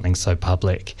eye to something so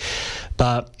public.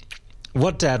 But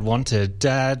what Dad wanted,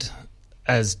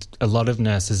 as a lot of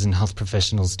nurses and health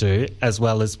professionals do, as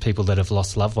well as people that have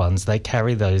lost loved ones, they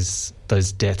carry those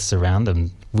deaths around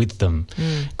them, with them.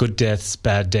 Good deaths,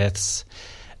 bad deaths.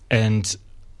 And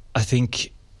I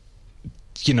think,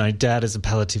 Dad as a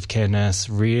palliative care nurse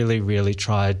really, really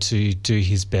tried to do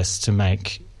his best to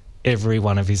make every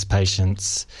one of his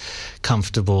patients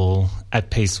comfortable, at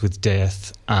peace with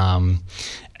death,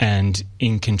 and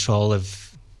in control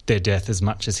of their death as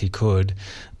much as he could.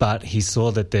 But he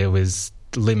saw that there was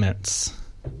limits,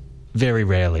 very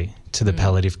rarely, to the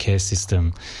palliative care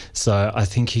system. So I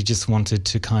think he just wanted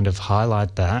to kind of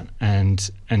highlight that and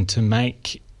to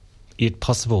make it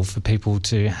possible for people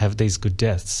to have these good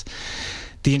deaths.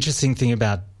 The interesting thing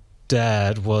about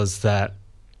Dad was that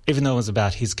even though it was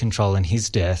about his control and his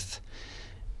death,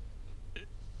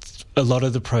 a lot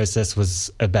of the process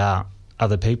was about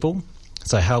other people,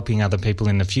 so helping other people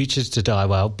in the future to die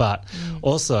well, but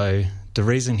also the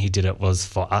reason he did it was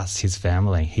for us, his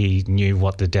family. He knew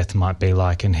what the death might be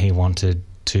like and he wanted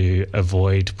to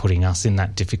avoid putting us in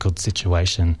that difficult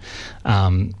situation.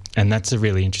 And that's a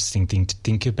really interesting thing to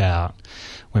think about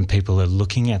when people are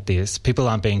looking at this. People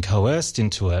aren't being coerced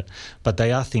into it, but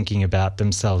they are thinking about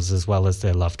themselves as well as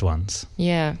their loved ones.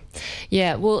 Yeah.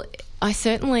 Well, I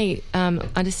certainly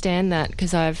understand that,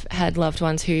 because I've had loved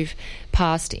ones who've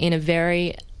passed in a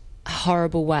very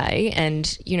horrible way, and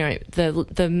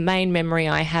the main memory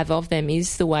I have of them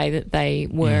is the way that they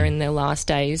were in their last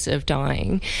days of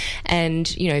dying, and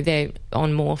they're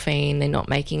on morphine, they're not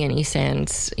making any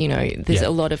sense, there's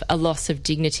a loss of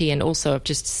dignity and also of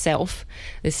just self.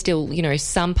 There's still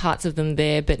some parts of them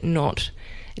there, but not,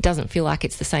 it doesn't feel like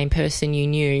it's the same person you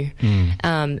knew.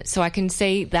 So I can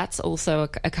see that's also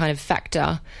a kind of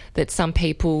factor, that some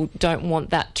people don't want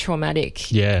that traumatic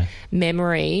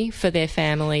memory for their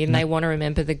family, and they want to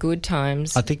remember the good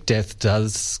times. I think death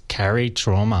does carry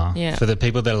trauma for the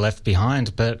people that are left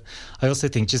behind, but I also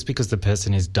think just because the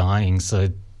person is dying, so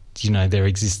their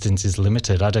existence is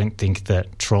limited, I don't think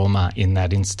that trauma in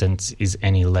that instance is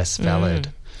any less valid.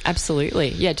 Absolutely.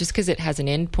 Yeah, just because it has an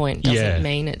end point doesn't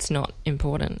mean it's not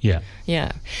important.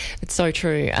 Yeah, it's so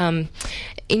true.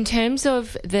 In terms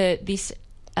of this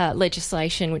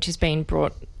legislation which has been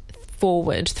brought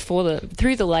forward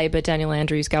through the Labor Daniel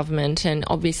Andrews government, and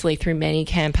obviously through many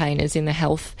campaigners in the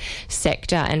health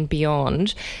sector and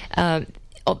beyond,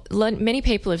 many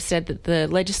people have said that the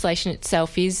legislation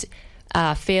itself is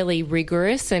fairly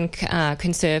rigorous and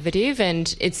conservative,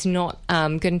 and it's not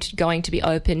going to be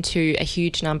open to a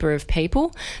huge number of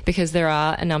people, because there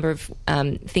are a number of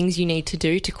things you need to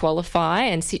do to qualify,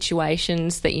 and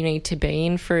situations that you need to be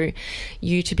in for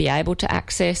you to be able to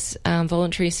access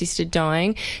voluntary assisted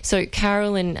dying. So,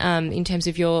 Carolyn, in terms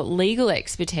of your legal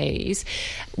expertise,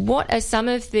 what are some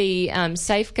of the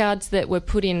safeguards that were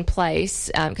put in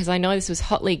place? Because I know this was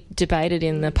hotly debated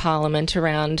in the Parliament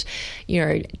around,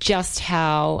 just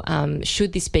how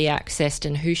should this be accessed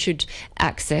and who should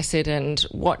access it, and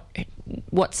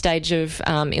what stage of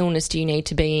illness do you need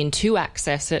to be in to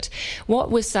access it? What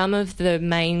were some of the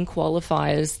main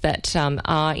qualifiers that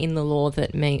are in the law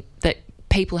that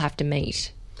people have to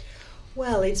meet?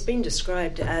 Well, it's been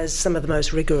described as some of the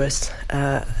most rigorous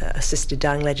assisted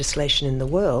dying legislation in the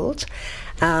world,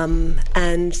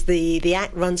 and the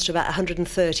Act runs to about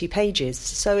 130 pages.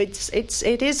 So it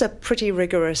is a pretty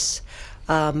rigorous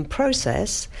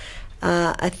process.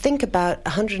 I think about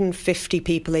 150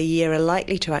 people a year are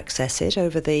likely to access it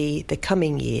over the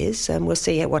coming years, and we'll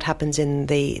see what happens in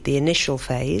the initial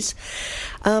phase.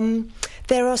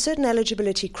 There are certain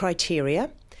eligibility criteria.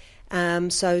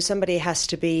 So somebody has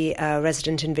to be a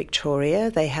resident in Victoria.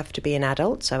 They have to be an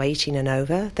adult, so 18 and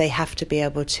over. They have to be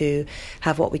able to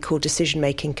have what we call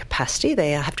decision-making capacity.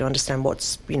 They have to understand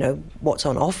what's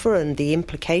on offer and the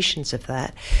implications of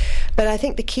that. But I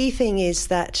think the key thing is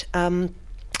that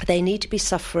they need to be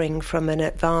suffering from an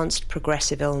advanced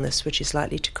progressive illness which is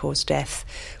likely to cause death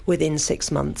within 6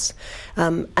 months.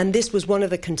 And this was one of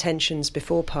the contentions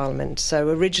before Parliament. So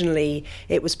originally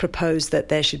it was proposed that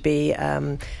there should be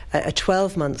a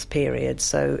 12-month period,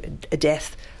 so a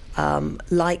death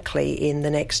likely in the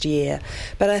next year.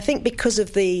 But I think because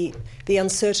of the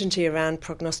uncertainty around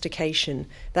prognostication,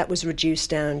 that was reduced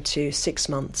down to 6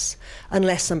 months,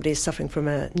 unless somebody is suffering from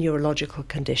a neurological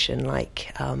condition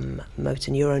like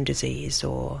motor neuron disease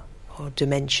or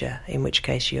dementia, in which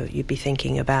case you'd be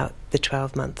thinking about the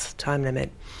 12-month time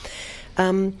limit.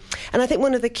 And I think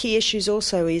one of the key issues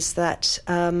also is that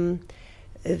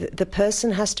the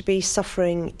person has to be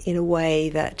suffering in a way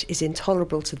that is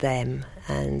intolerable to them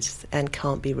and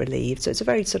can't be relieved. So it's a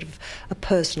very sort of a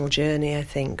personal journey, I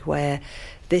think, where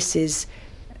this is...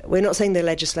 We're not saying the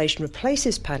legislation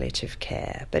replaces palliative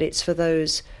care, but it's for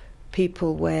those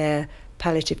people where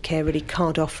palliative care really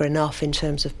can't offer enough in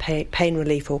terms of pain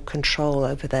relief or control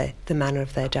over the manner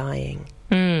of their dying.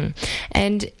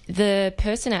 And the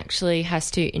person actually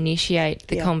has to initiate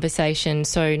the conversation,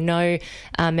 so no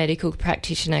medical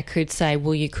practitioner could say,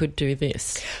 well, you could do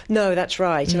this. No, that's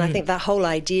right. And I think that whole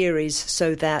idea is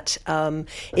so that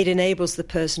it enables the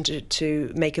person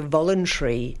to make a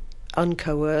voluntary,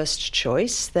 uncoerced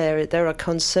choice. There are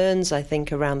concerns, I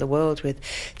think, around the world with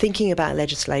thinking about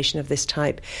legislation of this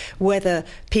type, whether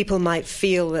people might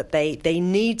feel that they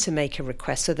need to make a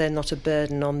request so they're not a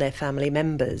burden on their family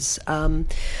members.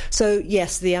 So,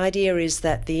 yes, the idea is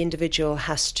that the individual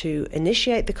has to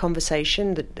initiate the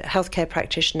conversation. The healthcare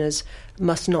practitioners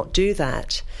must not do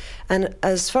that. And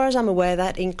as far as I'm aware,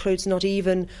 that includes not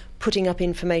even putting up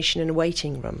information in a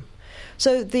waiting room.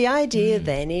 So the idea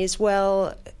then is,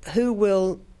 well,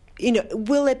 will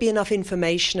there be enough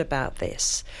information about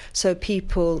this so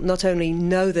people not only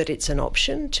know that it's an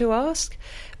option to ask,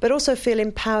 but also feel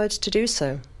empowered to do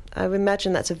so? I would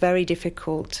imagine that's a very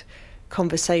difficult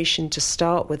conversation to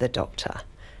start with a doctor.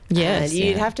 Yes, and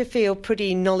you'd have to feel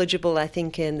pretty knowledgeable, I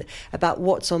think, about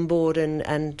what's on board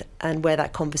and where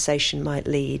that conversation might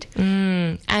lead.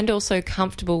 And also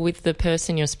comfortable with the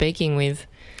person you're speaking with.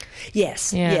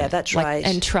 Yes, yeah, that's right.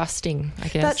 And trusting, I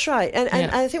guess. That's right.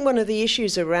 And I think one of the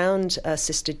issues around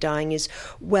assisted dying is,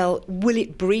 well, will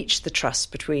it breach the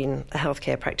trust between a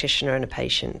healthcare practitioner and a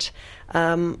patient?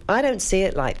 I don't see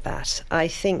it like that. I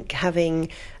think having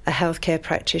a healthcare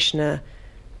practitioner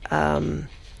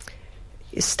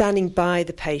standing by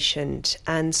the patient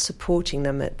and supporting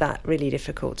them at that really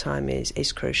difficult time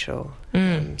is crucial.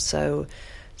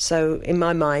 So in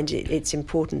my mind, it's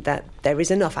important that there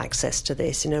is enough access to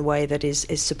this in a way that is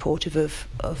supportive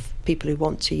of people who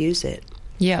want to use it.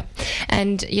 Yeah.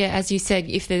 And, as you said,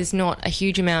 if there's not a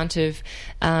huge amount of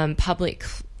public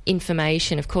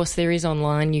information, of course there is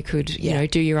online, you could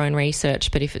do your own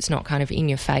research, but if it's not kind of in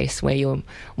your face where you're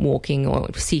walking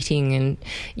or sitting, and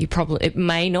it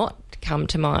may not come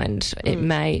to mind. It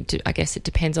may, I guess it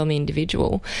depends on the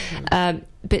individual.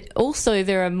 But also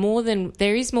there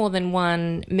is more than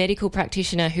one medical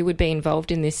practitioner who would be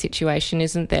involved in this situation,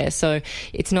 isn't there? So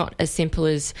it's not as simple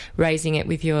as raising it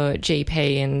with your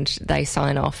GP and they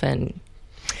sign off, and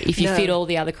if you fit all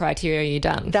the other criteria, you're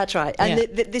done. That's right. And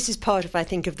this is part of, I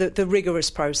think, of the rigorous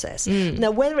process.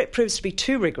 Now, whether it proves to be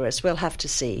too rigorous, we'll have to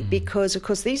see, because, of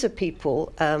course, these are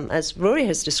people, as Rory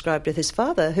has described with his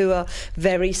father, who are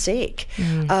very sick.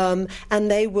 And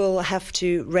they will have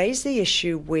to raise the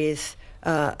issue with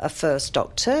a first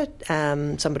doctor,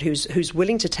 somebody who's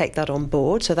willing to take that on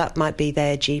board. So that might be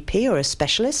their GP or a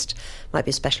specialist, might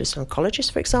be a specialist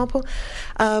oncologist, for example.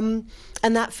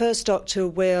 And that first doctor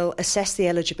will assess the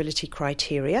eligibility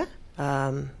criteria,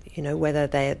 whether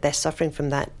they're suffering from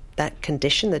that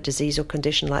condition, the disease or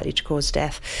condition likely to cause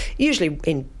death, usually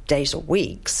in days or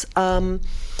weeks.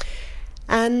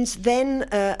 And then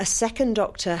a second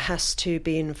doctor has to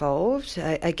be involved,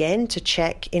 again, to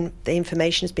check the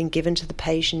information has been given to the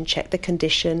patient, check the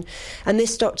condition. And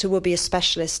this doctor will be a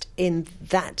specialist in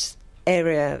that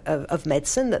area of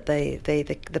medicine that the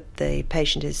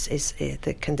patient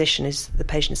the condition is the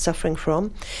patient is suffering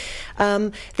from.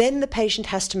 Then the patient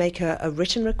has to make a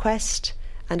written request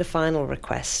and a final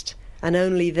request. And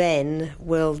only then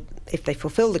if they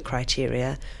fulfil the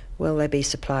criteria, will they be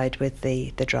supplied with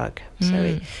the drug.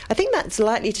 So I think that's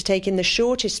likely to take in the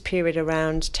shortest period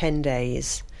around 10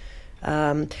 days.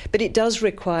 But it does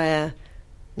require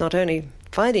not only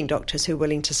finding doctors who are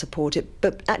willing to support it,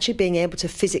 but actually being able to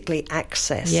physically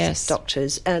access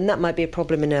doctors. And that might be a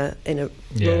problem in a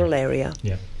rural area.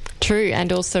 Yeah. True,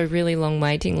 and also really long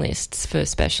waiting lists for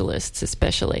specialists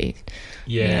especially.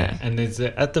 Yeah. And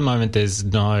at the moment there's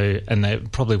no, and they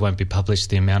probably won't be published,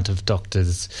 the amount of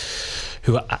doctors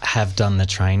who have done the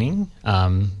training.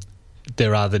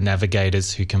 there are the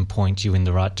navigators who can point you in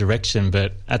the right direction,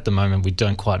 but at the moment we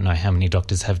don't quite know how many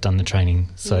doctors have done the training.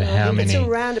 So how many? It's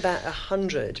around about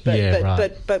 100,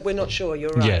 but we're not sure.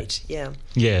 You're right.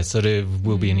 Yeah. So there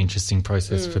will be an interesting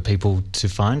process for people to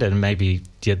find, and maybe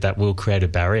that will create a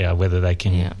barrier whether they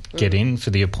can get in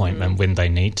for the appointment when they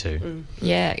need to.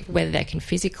 Yeah, whether they can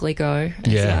physically go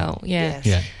as well. Yeah.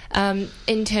 Yes.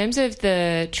 In terms of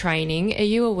the training, are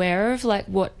you aware of like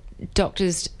what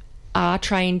doctors are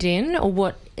trained in, or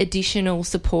what additional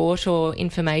support or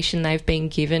information they've been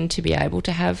given to be able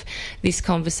to have this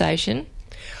conversation?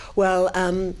 Well,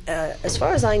 as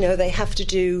far as I know, they have to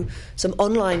do some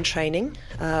online training,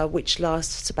 which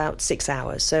lasts about 6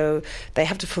 hours. So they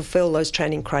have to fulfil those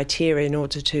training criteria in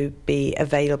order to be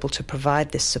available to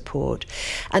provide this support.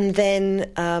 And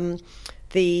then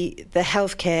the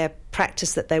healthcare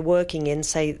practice that they're working in,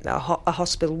 say a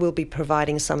hospital, will be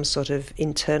providing some sort of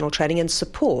internal training and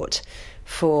support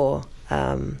for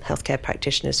healthcare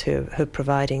practitioners who are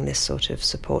providing this sort of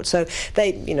support. So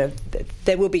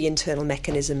there will be internal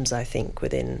mechanisms, I think,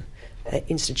 within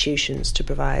institutions to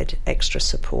provide extra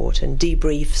support and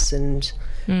debriefs and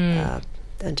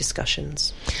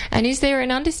discussions. And is there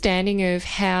an understanding of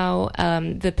how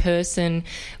the person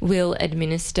will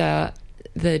administer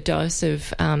the dose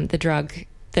of the drug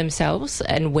themselves,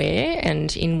 and where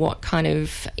and in what kind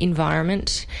of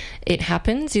environment it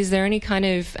happens? Is there any kind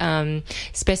of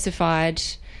specified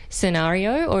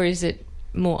scenario, or is it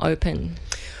more open?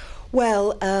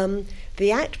 Well,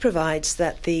 the Act provides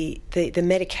that the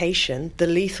medication, the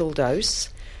lethal dose,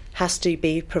 has to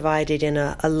be provided in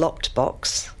a locked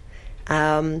box.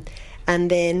 And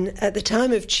then at the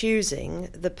time of choosing,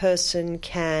 the person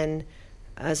can,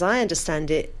 as I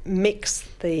understand it, mix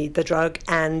the drug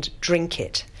and drink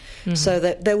it. So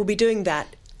that they will be doing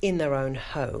that in their own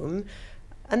home.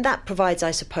 And that provides, I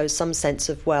suppose, some sense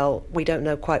of, well, we don't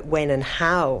know quite when and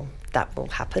how that will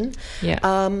happen.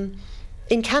 Yeah.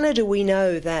 In Canada, we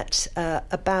know that I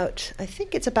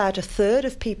think it's about a third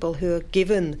of people who are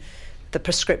given the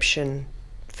prescription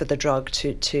for the drug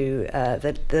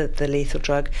the lethal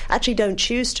drug actually don't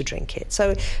choose to drink it.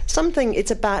 So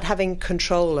it's about having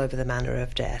control over the manner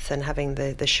of death and having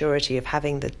the surety of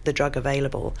having the drug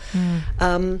available.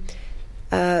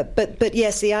 But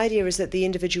yes, the idea is that the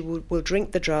individual will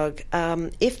drink the drug.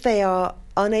 If they are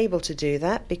unable to do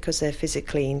that because they're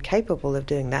physically incapable of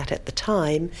doing that at the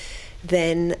time,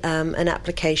 then an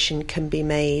application can be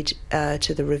made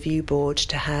to the review board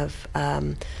to have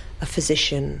a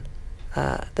physician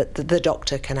that the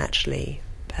doctor can actually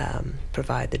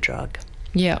provide the drug.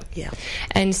 Yeah. Yeah.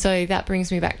 And so that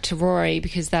brings me back to Rory,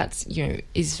 because that's,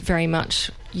 is very much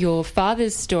your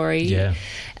father's story. Yeah.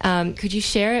 Could you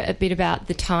share a bit about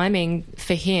the timing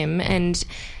for him, and,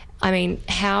 I mean,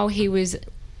 how he was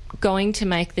going to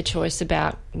make the choice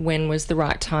about when was the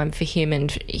right time for him,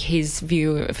 and his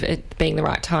view of it being the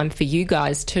right time for you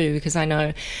guys too, because I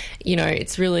know,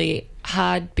 it's really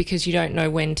hard because you don't know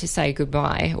when to say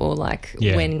goodbye, or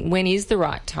when is the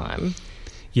right time.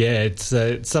 Yeah, it's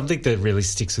something that really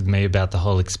sticks with me about the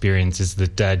whole experience is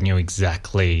that Dad knew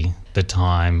exactly the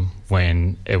time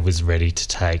when it was ready to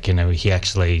take, and he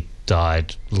actually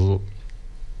died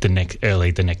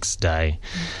early the next day.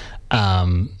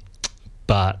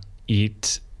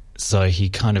 So he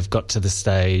kind of got to the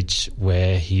stage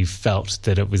where he felt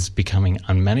that it was becoming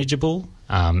unmanageable,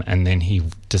 and then he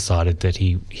decided that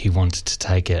he wanted to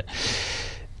take it.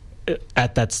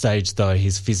 At that stage, though,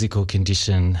 his physical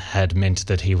condition had meant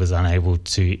that he was unable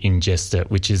to ingest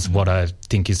it, which is what I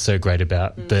think is so great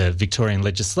about the Victorian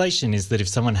legislation, is that if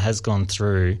someone has gone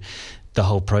through the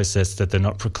whole process, that they're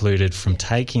not precluded from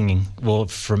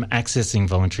from accessing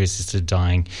voluntary assisted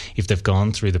dying if they've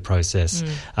gone through the process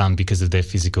because of their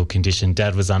physical condition.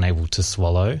 Dad was unable to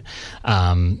swallow,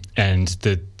 and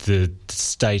the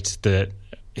state that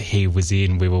he was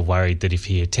in, we were worried that if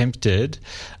he attempted,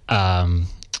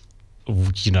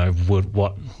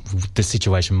 the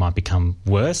situation might become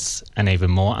worse and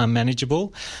even more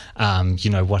unmanageable.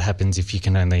 What happens if you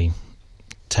can only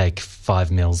take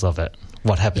 5 mils of it?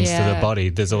 What happens to the body?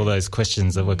 There's all those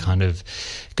questions that were kind of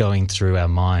going through our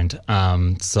mind.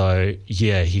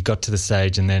 He got to the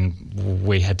stage, and then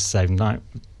we had to say, no,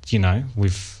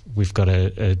 we've got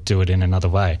to do it in another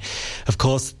way. Of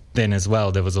course, then as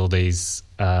well, there was all these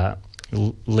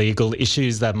legal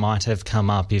issues that might have come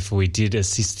up if we did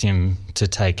assist him to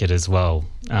take it as well.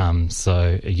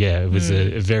 It was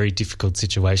a very difficult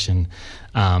situation,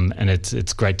 and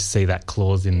it's great to see that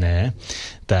clause in there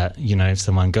that, if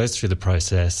someone goes through the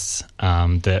process,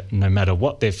 that no matter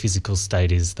what their physical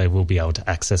state is, they will be able to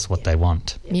access what they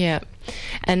want. Yeah,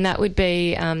 and that would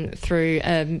be through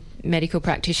a medical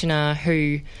practitioner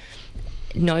who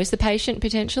knows the patient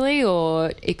potentially,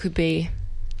 or it could be...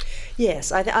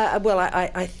 Yes,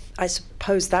 I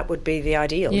suppose that would be the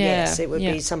ideal. Yeah, yes, it would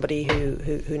be somebody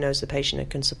who knows the patient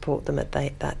and can support them at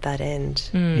that end.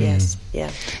 Mm. Yes,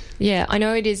 yeah. Yeah, I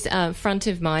know it is front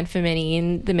of mind for many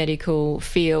in the medical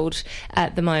field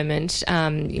at the moment.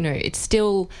 It's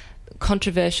still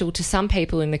controversial to some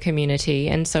people in the community,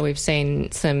 and so we've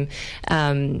seen some,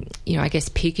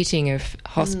 picketing of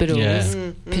hospitals,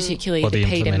 particularly the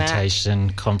Peter Mac. implementation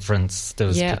conference. There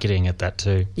was picketing at that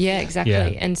too. Yeah, exactly. Yeah.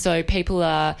 And so people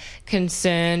are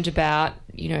concerned about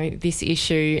this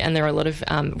issue, and there are a lot of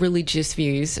religious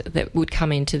views that would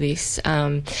come into this.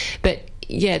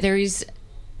 There is.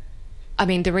 I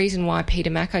mean, the reason why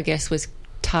Peter Mac, I guess, was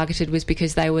targeted was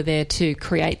because they were there to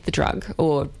create the drug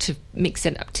or to mix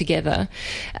it up together.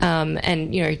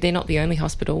 They're not the only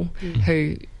hospital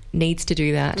who needs to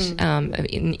do that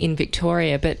in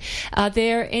Victoria. But are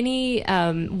there any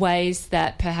ways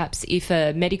that perhaps if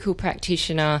a medical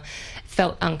practitioner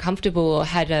felt uncomfortable or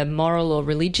had a moral or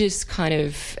religious kind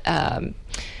of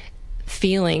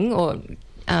feeling, or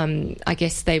I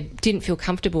guess they didn't feel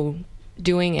comfortable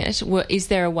doing it, is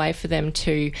there a way for them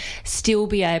to still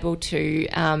be able to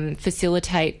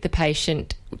facilitate the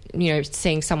patient,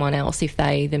 seeing someone else if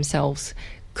they themselves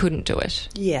couldn't do it?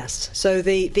 Yes. So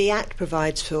the Act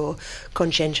provides for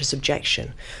conscientious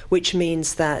objection, which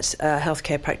means that a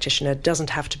healthcare practitioner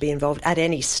doesn't have to be involved at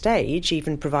any stage,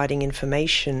 even providing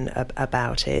information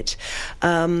about it,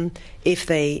 if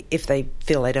they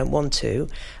feel they don't want to.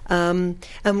 And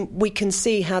we can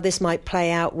see how this might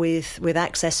play out with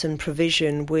access and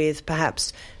provision with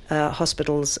perhaps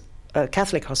hospitals,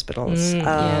 Catholic hospitals,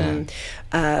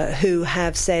 who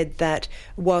have said that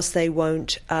whilst they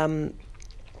won't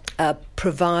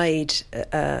provide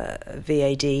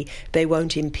VAD, they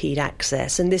won't impede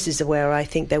access. And this is where I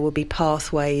think there will be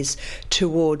pathways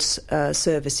towards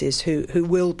services who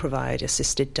will provide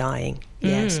assisted dying.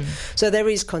 Yes. So there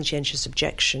is conscientious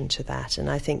objection to that, and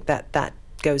I think that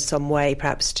goes some way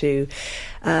perhaps to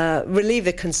relieve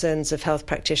the concerns of health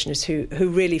practitioners who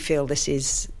really feel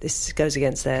this goes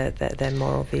against their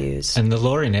moral views. And the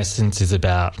law in essence is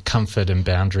about comfort and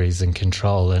boundaries and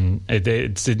control, and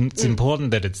it's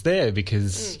important that it's there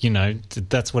because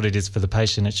that's what it is for the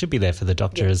patient. It should be there for the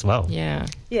doctor as well. Yeah.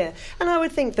 And I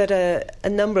would think that a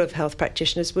number of health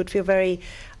practitioners would feel very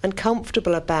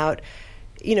uncomfortable about,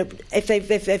 if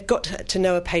they've got to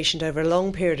know a patient over a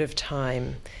long period of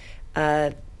time,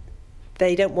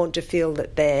 they don't want to feel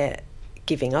that they're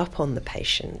giving up on the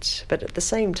patient, but at the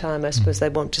same time, I suppose they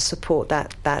want to support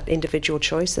that individual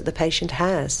choice that the patient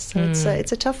has. So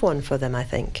it's a tough one for them, I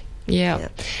think. Yeah.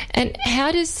 And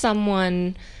how does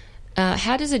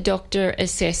a doctor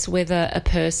assess whether a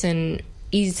person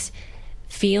is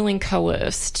feeling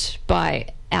coerced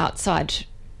by outside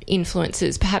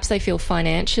influences? Perhaps they feel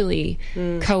financially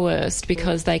coerced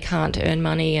because they can't earn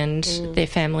money and their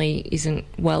family isn't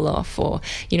well off, or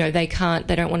they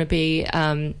don't want to be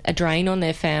a drain on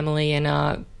their family and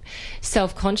are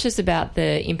self-conscious about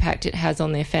the impact it has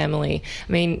on their family.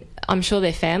 I mean, I'm sure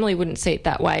their family wouldn't see it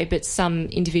that way, but some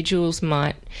individuals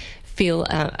might feel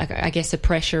a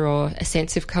pressure or a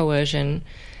sense of coercion.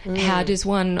 How does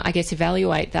one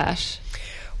evaluate that?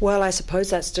 Well, I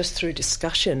suppose that's just through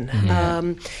discussion.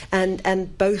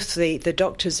 And both the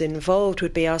doctors involved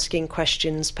would be asking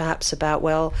questions perhaps about,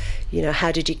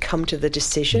 how did you come to the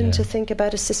decision to think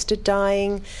about assisted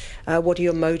dying? What are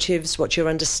your motives? What's your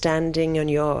understanding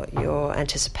and your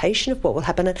anticipation of what will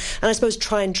happen? And I suppose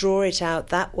try and draw it out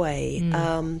that way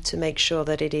to make sure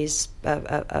that it is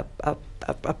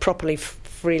a properly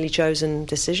freely chosen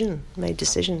made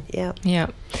decision.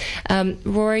 Yeah.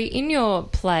 Rory, in your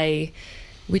play,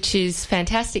 which is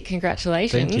fantastic,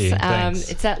 congratulations. Thank you. Thanks.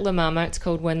 It's at La Mama. It's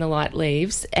called When the Light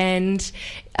Leaves. And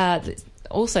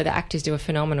also the actors do a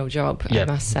phenomenal job, I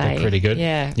must say. They're pretty good.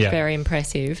 Yeah, very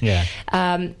impressive. Yeah.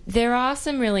 There are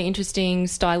some really interesting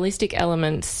stylistic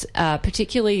elements,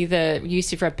 particularly the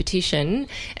use of repetition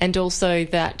and also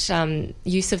that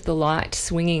use of the light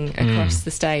swinging across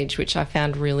the stage, which I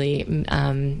found really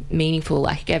meaningful.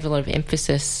 Like, it gave a lot of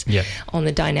emphasis on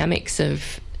the dynamics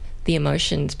of the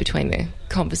emotions between the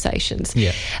conversations.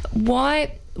 Yeah.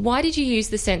 Why did you use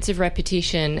the sense of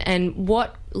repetition, and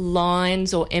what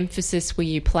lines or emphasis were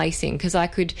you placing? Because I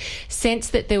could sense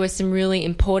that there were some really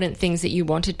important things that you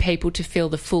wanted people to feel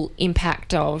the full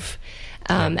impact of,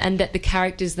 and that the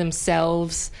characters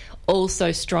themselves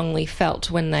also strongly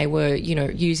felt when they were,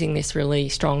 using this really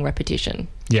strong repetition.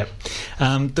 Yep.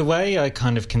 The way I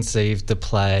kind of conceived the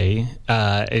play,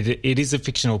 it is a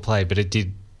fictional play, but it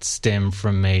did stem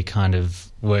from me kind of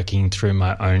working through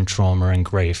my own trauma and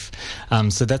grief.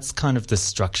 So that's kind of the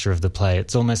structure of the play.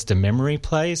 It's almost a memory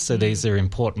play, so these are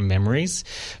important memories.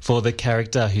 For the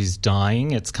character who's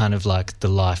dying, it's kind of like the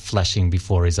life flashing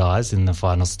before his eyes in the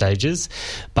final stages.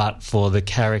 But for the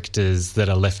characters that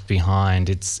are left behind,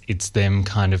 it's them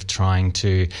kind of trying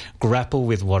to grapple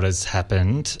with what has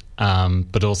happened,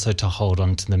 but also to hold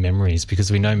on to the memories,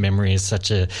 because we know memory is such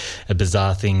a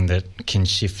bizarre thing that can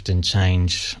shift and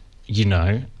change, you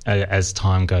know, as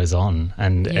time goes on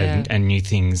and new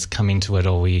things come into it,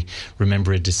 or we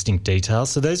remember a distinct detail.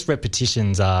 So those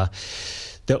repetitions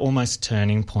they're almost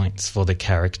turning points for the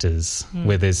characters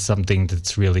where there's something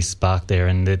that's really sparked there,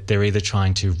 and that they're either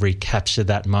trying to recapture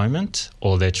that moment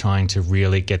or they're trying to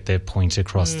really get their point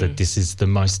across that this is the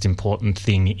most important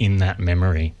thing in that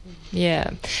memory.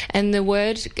 Yeah. And the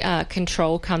word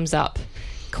control comes up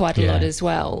quite a lot as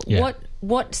well. Yeah.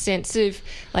 What sense of,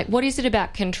 like, what is it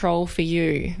about control for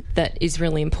you that is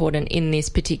really important in this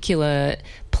particular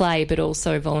play, but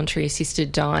also voluntary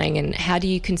assisted dying, and how do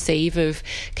you conceive of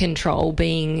control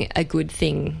being a good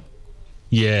thing?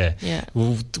 Yeah.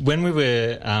 Well, when we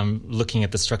were looking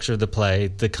at the structure of the play,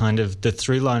 the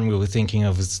through line we were thinking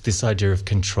of was this idea of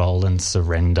control and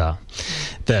surrender,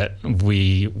 that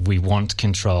we want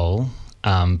control,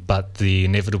 but the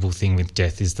inevitable thing with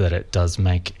death is that it does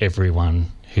make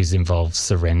everyone who's involved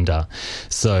surrender.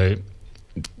 So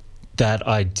that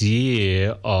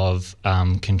idea of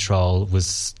control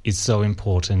is so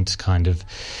important to kind of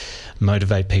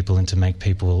motivate people and to make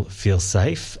people feel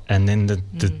safe, and then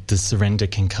the surrender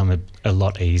can come a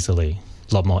lot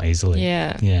more easily.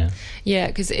 Yeah,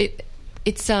 because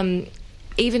it's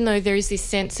even though there is this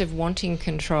sense of wanting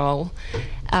control,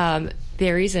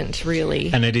 there isn't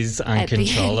really. And it is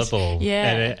uncontrollable.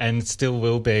 And still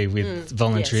will be with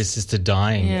voluntary assisted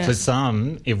dying. Yeah. For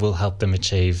some, it will help them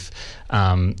achieve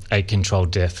a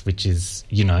controlled death, which is,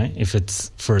 you know, if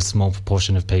it's for a small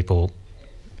proportion of people,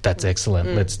 that's excellent.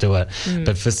 Let's do it.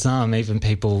 But for some, even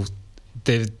people,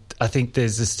 I think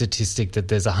there's a statistic that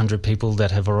there's 100 people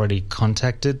that have already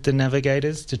contacted the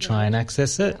navigators to try and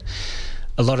access it.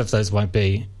 A lot of those won't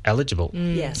be eligible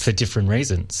for different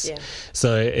reasons. Yeah.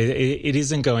 So it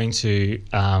isn't going to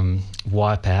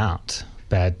wipe out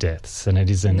bad deaths, and it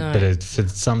isn't. No. But for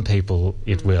some people,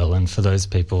 it will, and for those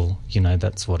people, you know,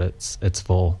 that's what it's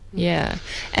for. Yeah.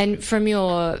 And from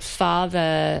your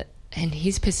father and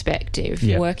his perspective,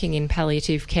 working in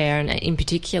palliative care and in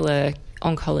particular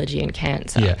oncology and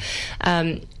cancer,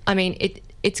 I mean,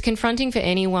 it's confronting for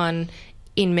anyone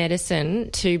in medicine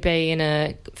to be in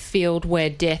a field where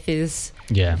death is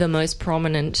the most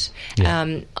prominent.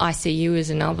 ICU is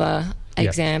another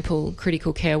example,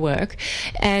 critical care work.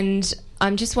 And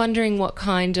I'm just wondering what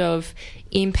kind of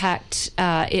impact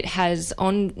it has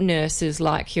on nurses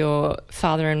like your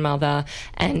father and mother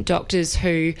and doctors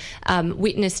who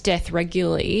witness death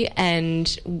regularly,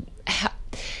 and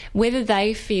whether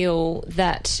they feel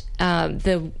that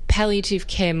the palliative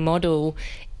care model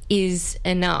is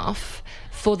enough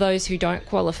for those who don't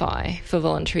qualify for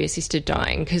voluntary assisted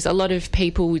dying, because a lot of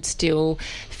people would still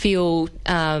feel,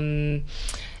 I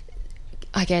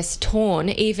guess, torn,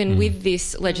 even with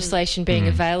this legislation being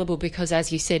available, because,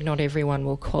 as you said, not everyone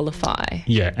will qualify.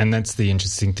 Yeah, and that's the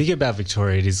interesting thing about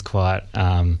Victoria. It is quite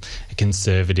a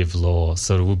conservative law,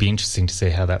 so it will be interesting to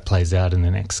see how that plays out in the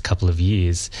next couple of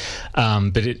years.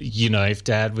 But, you know, if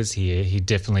Dad was here, he'd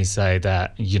definitely say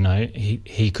that, you know,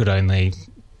 he could only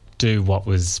do what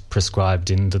was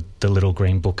prescribed in the little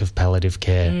green book of palliative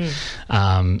care.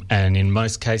 And in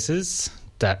most cases,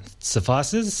 that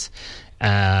suffices.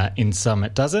 In some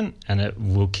it doesn't, and it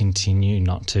will continue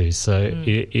not to. So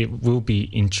it will be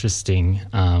interesting,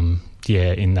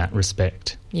 in that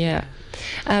respect. Yeah.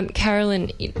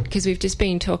 Carolyn, because we've just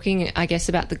been talking, I guess,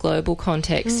 about the global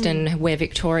context and where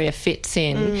Victoria fits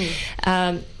in,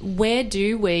 where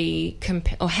do we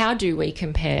or how do we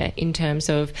compare in terms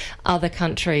of other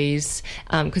countries?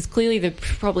 Because clearly there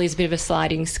probably is a bit of a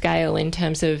sliding scale in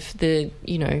terms of the,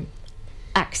 you know,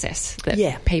 access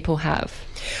that people have.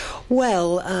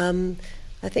 Well,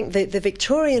 I think the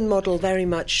Victorian model very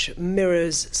much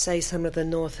mirrors, say, some of the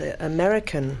North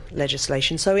American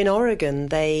legislation. So in Oregon,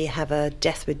 they have a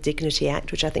Death with Dignity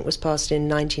Act, which I think was passed in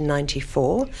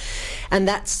 1994. And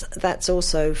that's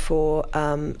also for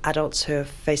adults who are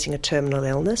facing a terminal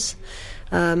illness.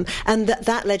 And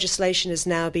that legislation has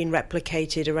now been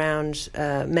replicated around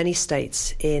many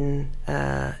states in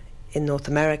North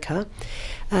America.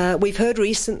 We've heard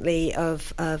recently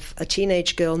of a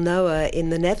teenage girl, Noah, in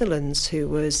the Netherlands who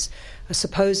was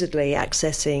supposedly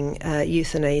accessing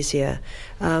euthanasia,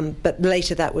 but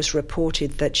later that was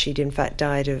reported that she'd in fact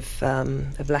died of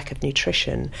lack of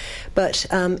nutrition. But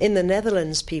in the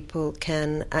Netherlands, people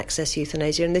can access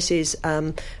euthanasia, and this is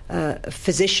a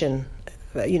physician.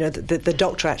 The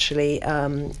doctor actually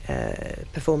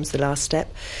performs the last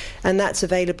step, and that's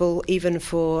available even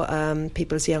for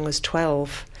people as young as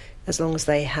 12, as long as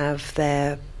they have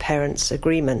their parents'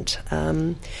 agreement.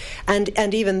 And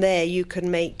even there, you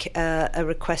can make a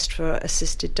request for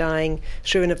assisted dying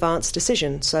through an advanced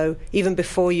decision. So even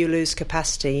before you lose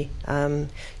capacity,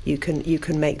 you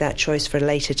can make that choice for a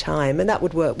later time, and that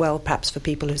would work well perhaps for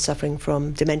people who are suffering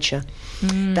from dementia.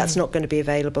 That's not going to be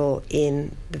available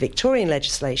in the Victorian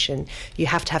legislation. You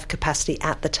have to have capacity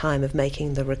at the time of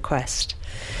making the request.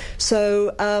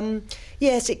 So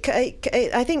yes,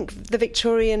 I think the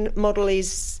Victorian model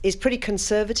is pretty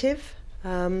conservative,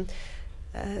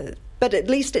 but at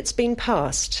least it's been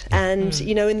passed. And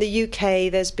in the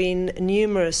UK, there's been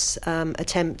numerous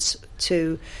attempts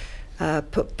to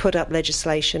put up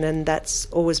legislation, and that's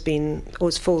always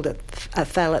fell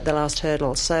at the last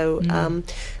hurdle. So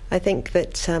I think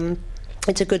that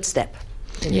it's a good step.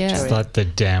 It's like the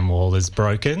dam wall is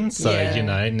broken, so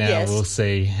now we'll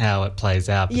see how it plays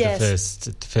out. But the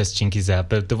first chink is out.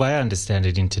 But the way I understand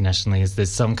it internationally is there's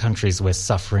some countries where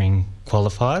suffering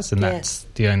qualifies, and that's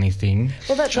the only thing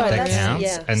that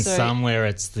counts, and some where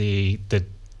it's the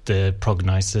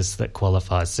prognosis that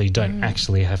qualifies. So you don't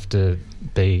actually have to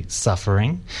be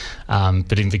suffering,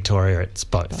 but in Victoria it's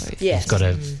both. You've got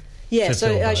to. Yeah,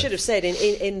 so I should have said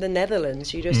in the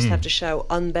Netherlands you just have to show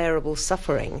unbearable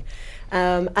suffering.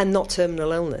 And not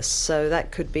terminal illness, so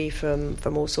that could be from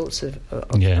all sorts of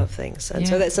things, and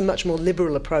so that's a much more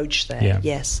liberal approach there.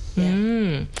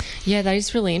 That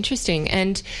is really interesting.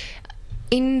 And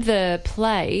in the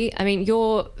play, I mean,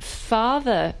 your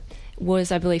father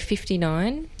was, I believe,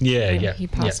 59. He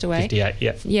passed away.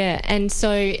 58. And so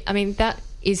I mean that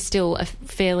is still a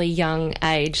fairly young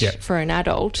age for an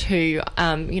adult who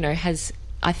has.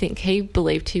 I think he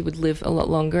believed he would live a lot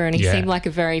longer, and he seemed like a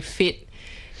very fit.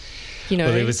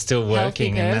 Well, he was still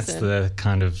working, and that's the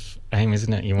kind of aim,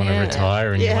 isn't it? You want to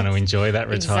retire, and you want to enjoy that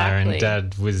retire. Exactly. And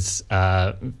Dad was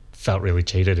felt really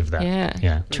cheated of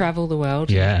that. Travel the world.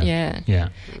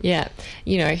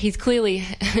 He's clearly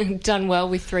done well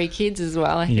with 3 kids as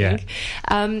well, I think.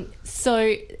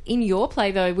 So in your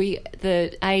play, though,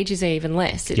 the age is even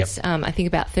less. It's I think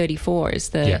about 34 is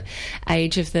the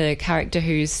age of the character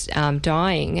who's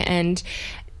dying, and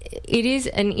it is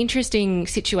an interesting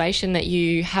situation that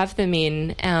you have them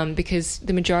in because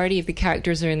the majority of the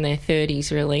characters are in their 30s,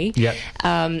 really.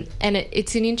 And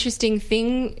it's an interesting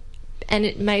thing, and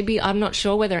it may be, I'm not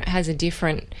sure whether it has a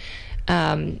different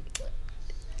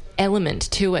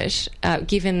element to it,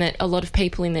 given that a lot of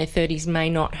people in their 30s may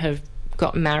not have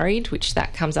got married, which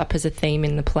that comes up as a theme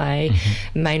in the play,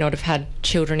 may not have had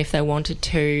children if they wanted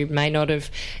to, may not have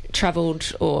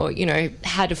travelled or,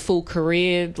 had a full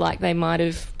career like they might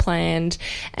have planned.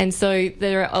 And so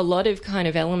there are a lot of kind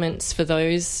of elements for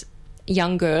those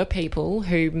younger people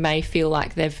who may feel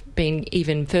like they've been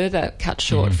even further cut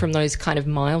short from those kind of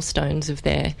milestones of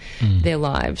their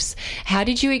lives. How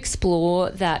did you explore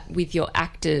that with your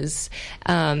actors?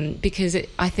 Because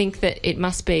I think that it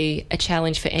must be a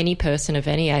challenge for any person of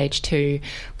any age to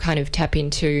kind of tap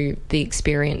into the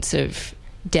experience of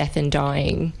death and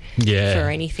dying for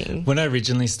anything. When I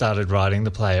originally started writing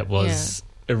the play, it was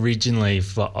originally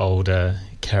for older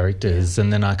characters,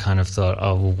 and then I kind of thought,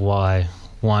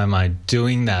 why am I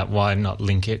doing that? Why not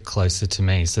link it closer to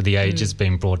me? So the age has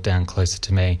been brought down closer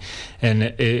to me. And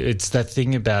it's that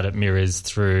thing about it mirrors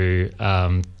through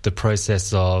the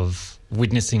process of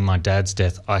witnessing my dad's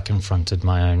death. I confronted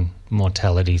my own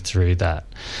mortality through that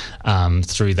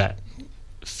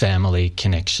family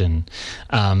connection.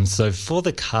 So for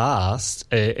the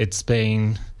cast, it's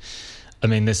been... I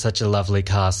mean, there's such a lovely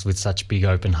cast with such big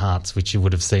open hearts, which you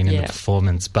would have seen in the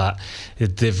performance, but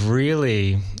they've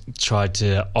really tried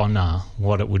to honour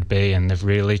what it would be, and they've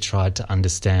really tried to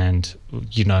understand,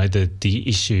 the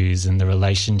issues and the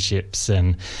relationships,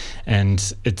 and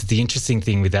it's the interesting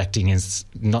thing with acting is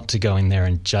not to go in there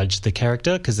and judge the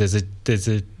character, because there's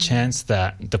a chance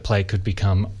that the play could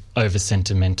become over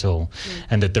sentimental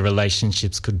and that the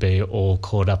relationships could be all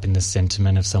caught up in the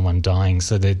sentiment of someone dying.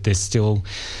 So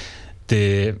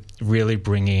they're really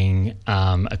bringing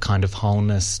a kind of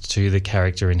wholeness to the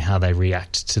character in how they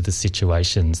react to the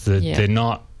situations. They're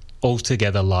not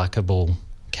altogether likeable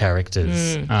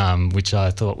characters, which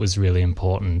I thought was really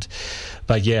important.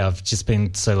 But yeah, I've just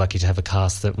been so lucky to have a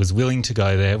cast that was willing to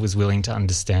go there, was willing to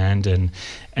understand,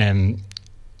 and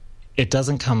it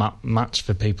doesn't come up much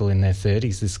for people in their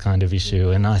 30s, this kind of issue.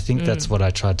 And I think that's what I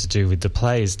tried to do with the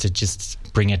play, is to just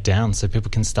bring it down so people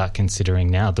can start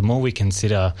considering now. The more we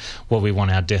consider what we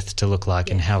want our death to look like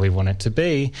and how we want it to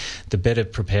be, the better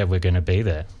prepared we're going to be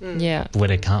there when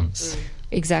it comes.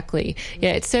 Exactly.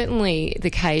 Yeah, it's certainly the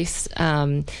case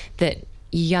that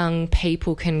young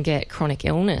people can get chronic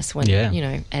illness when,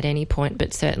 at any point.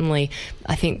 But certainly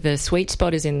I think the sweet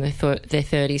spot is in their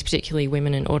 30s, particularly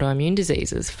women and autoimmune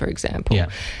diseases, for example. Yeah.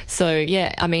 So,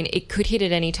 I mean, it could hit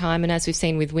at any time. And as we've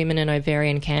seen with women and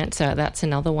ovarian cancer, that's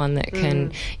another one that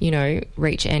can,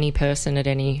 reach any person at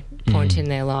any point in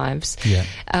their lives. Yeah.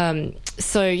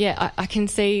 I can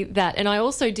see that. And I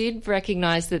also did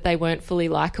recognise that they weren't fully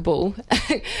likeable,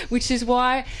 which is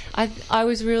why I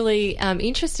was really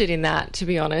interested in that, to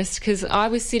be honest, because I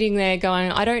was sitting there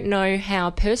going, I don't know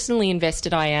how personally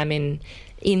invested I am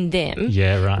in them.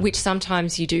 Yeah, right. Which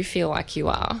sometimes you do feel like you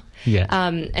are. Yeah.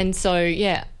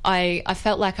 I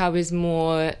felt like I was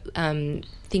more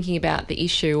thinking about the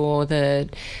issue or the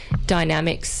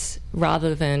dynamics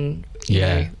rather than, you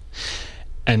know.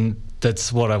 And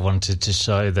that's what I wanted to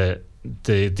show, that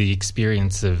the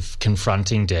experience of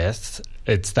confronting death,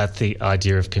 it's that the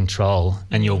idea of control,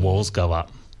 and your walls go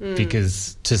up.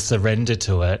 Because to surrender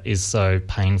to it is so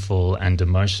painful and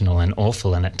emotional and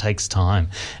awful, and it takes time.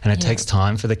 And it takes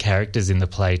time for the characters in the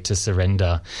play to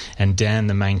surrender. And Dan,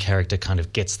 the main character, kind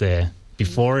of gets there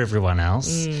before everyone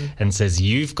else and says,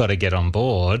 you've got to get on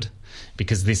board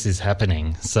because this is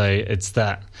happening. So it's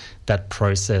that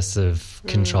process of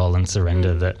control and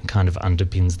surrender that kind of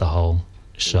underpins the whole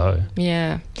show.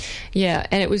 Yeah,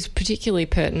 and it was particularly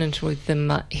pertinent with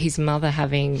his mother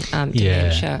having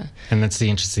dementia. And that's the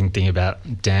interesting thing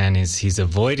about Dan, is he's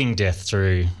avoiding death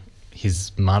through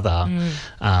his mother,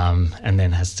 and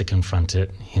then has to confront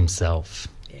it himself.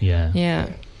 It's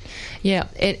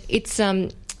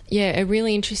a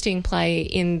really interesting play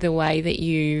in the way that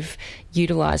you've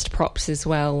utilised props as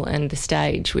well, and the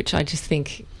stage, which I just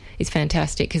think is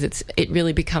fantastic, because it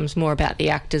really becomes more about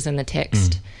the actors and the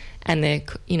text. And they're,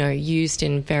 used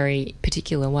in very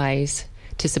particular ways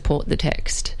to support the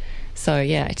text. So,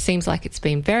 it seems like it's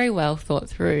been very well thought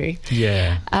through.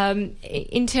 Yeah.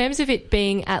 In terms of it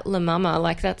being at La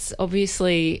Mama, that's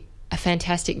obviously a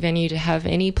fantastic venue to have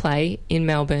any play in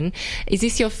Melbourne. Is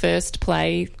this your first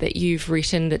play that you've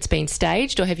written that's been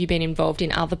staged, or have you been involved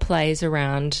in other plays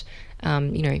around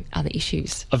other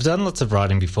issues? I've done lots of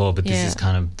writing before, but this is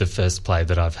kind of the first play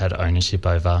that I've had ownership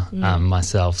over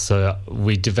myself. So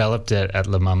we developed it at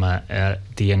La Mama at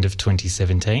the end of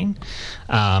 2017.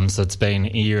 So it's been a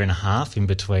year and a half in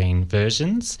between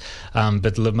versions.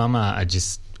 But La Mama are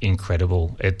just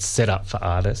incredible. It's set up for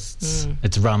artists.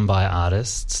 It's run by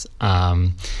artists.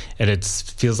 And it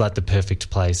feels like the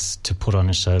perfect place to put on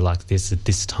a show like this at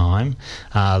this time.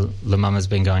 La Mama's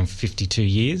been going for 52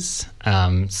 years.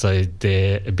 So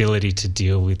their ability to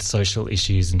deal with social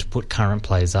issues and to put current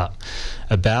plays up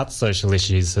about social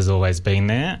issues has always been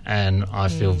there. And I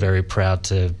feel very proud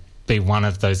to be one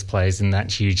of those plays in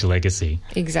that huge legacy.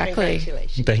 Exactly.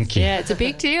 Thank you. Yeah, it's a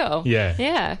big deal.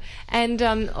 Yeah. And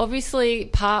obviously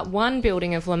part one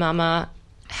building of La Mama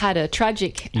had a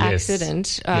tragic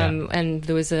accident and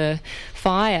there was a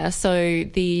fire. So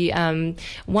the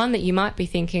one that you might be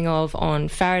thinking of on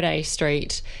Faraday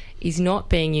Street is not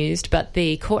being used, but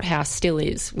the courthouse still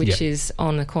is, which is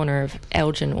on the corner of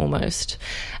Elgin almost,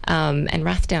 and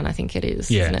Rathdown, I think it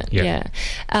is, isn't it? Yeah.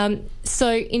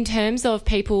 So in terms of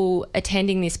people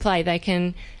attending this play, they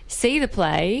can see the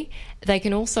play. They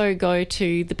can also go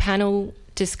to the panel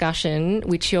discussion,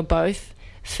 which you're both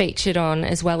featured on,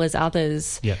 as well as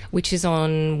others, which is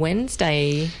on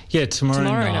Wednesday. Yeah, tomorrow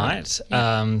night.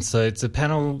 So it's a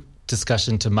panel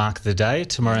discussion to mark the day.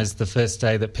 Tomorrow's the first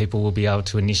day that people will be able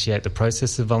to initiate the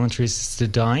process of voluntary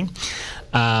assisted dying.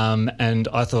 And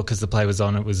I thought, because the play was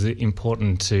on, it was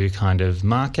important to kind of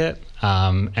mark it.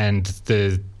 And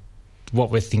what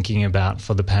we're thinking about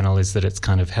for the panel is that it's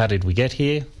kind of, how did we get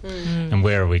here and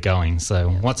where are we going? So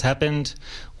what's happened,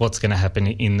 what's going to happen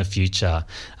in the future?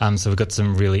 So we've got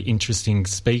some really interesting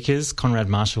speakers. Conrad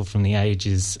Marshall from The Age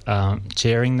is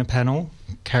chairing the panel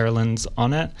Carolyn's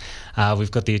on it.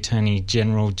 We've got the Attorney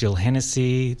General, Jill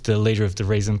Hennessy, the leader of the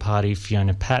Reason Party,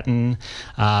 Fiona Patton,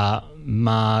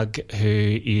 Marg,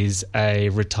 who is a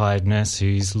retired nurse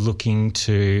who's looking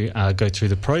to go through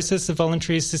the process of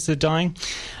voluntary assisted dying.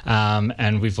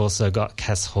 And we've also got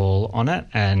Cass Hall on it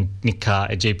and Nick Carr,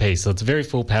 a GP. So it's a very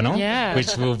full panel,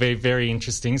 which will be very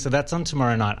interesting. So that's on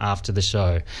tomorrow night after the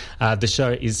show. The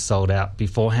show is sold out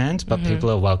beforehand, but people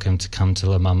are welcome to come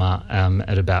to La Mama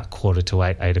at about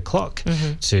 7:45, 8 o'clock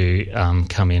to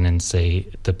come in and see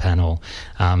the panel.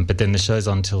 But then the show's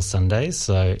on till Sunday,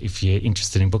 so if you're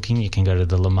interested in booking, you can go to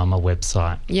the La Mama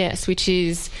website. Yes, which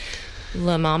is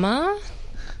La Mama.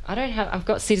 I've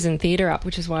got Citizen Theatre up,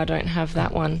 which is why I don't have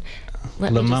that one.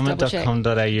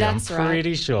 lamama.com.au, I'm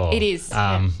pretty sure. It is.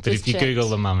 But if you Google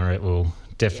La Mama, it will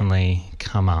definitely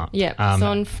come up. Yeah, it's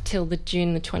on till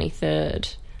June the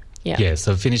 23rd. Yeah,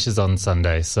 so it finishes on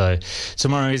Sunday. So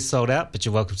tomorrow is sold out, but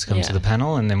you're welcome to come to the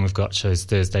panel. And then we've got shows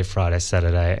Thursday, Friday,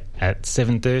 Saturday at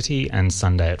 7:30 and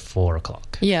Sunday at 4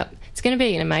 o'clock. Yeah, it's going to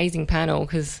be an amazing panel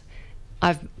because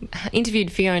I've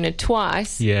interviewed Fiona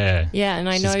twice. Yeah, and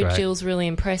I know great. Jill's really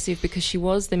impressive because she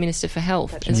was the Minister for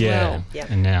Health as well. Yeah,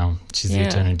 and now she's the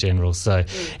Attorney General. So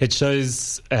it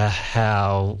shows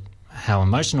how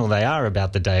emotional they are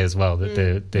about the day as well,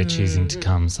 that they're choosing to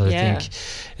come. So I think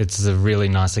it's a really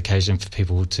nice occasion for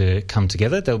people to come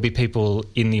together. There'll be people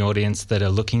in the audience that are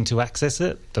looking to access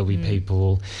it. There'll be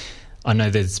people... I know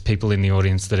there's people in the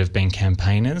audience that have been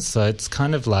campaigners, so it's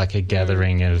kind of like a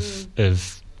gathering of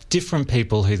different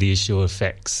people who the issue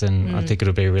affects, and I think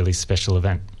it'll be a really special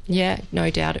event. Yeah,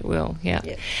 no doubt it will,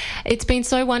 It's been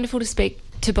so wonderful to speak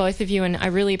to both of you, and I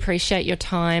really appreciate your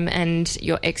time and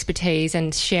your expertise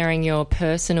and sharing your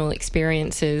personal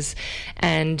experiences.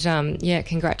 And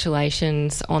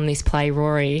congratulations on this play,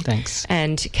 Rory. Thanks.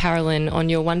 And Carolyn, on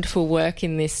your wonderful work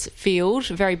in this field,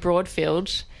 very broad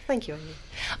field. Thank you, Amy.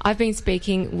 I've been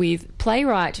speaking with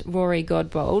playwright Rory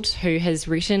Godbold, who has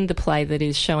written the play that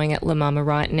is showing at La Mama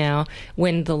right now,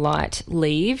 When the Light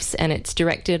Leaves, and it's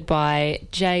directed by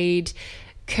Jade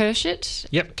Kirchett.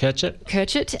 Yep,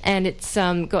 Kirchett, and it's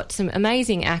got some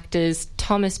amazing actors,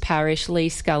 Thomas Parrish, Lee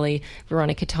Scully,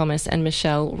 Veronica Thomas and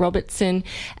Michelle Robertson,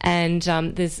 and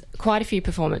there's quite a few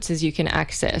performances you can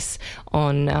access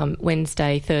on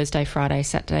Wednesday, Thursday, Friday,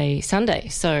 Saturday, Sunday.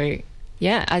 So...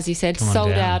 yeah, as you said,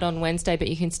 sold out on Wednesday, but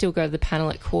you can still go to the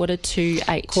panel at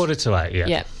 7:45. 7:45, yeah.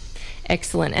 Yeah,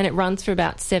 excellent. And it runs for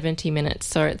about 70 minutes,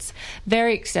 so it's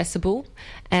very accessible.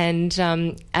 And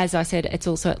as I said, it's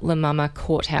also at La Mama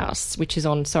Courthouse, which is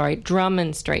on,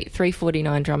 Drummond Street,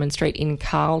 349 Drummond Street in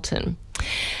Carlton.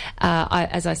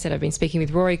 As I said, I've been speaking with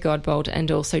Rory Godbold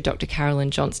and also Dr. Carolyn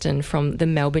Johnston from the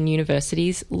Melbourne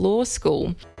University's Law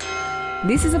School.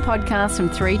 This is a podcast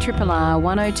from 3RRR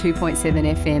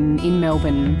 102.7 FM in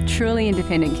Melbourne, truly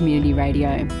independent community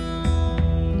radio.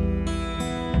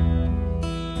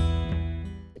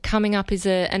 Coming up is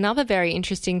another very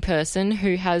interesting person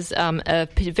who has a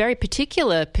very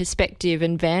particular perspective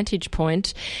and vantage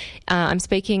point. I'm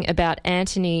speaking about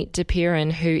Antony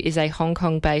Dapiran, who is a Hong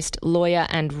Kong-based lawyer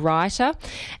and writer,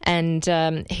 and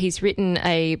he's written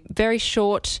a very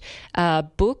short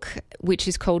book which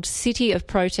is called City of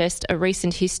Protest, A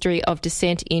Recent History of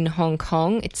Dissent in Hong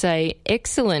Kong. It's an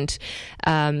excellent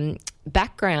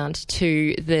background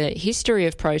to the history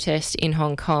of protest in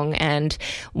Hong Kong and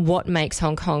what makes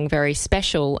Hong Kong very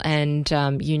special and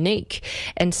unique.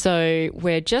 And so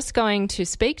we're just going to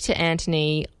speak to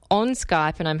Antony on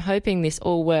Skype, and I'm hoping this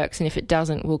all works, and if it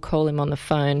doesn't, we'll call him on the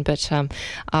phone. But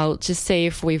I'll just see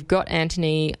if we've got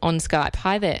Antony on Skype.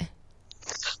 Hi there.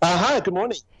 Hi, good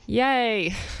morning.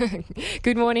 Yay.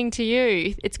 Good morning to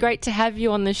you. It's great to have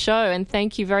you on the show, and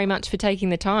thank you very much for taking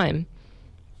the time.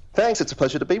 Thanks, it's a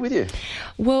pleasure to be with you.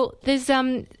 Well, there's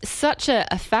such a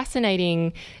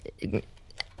fascinating,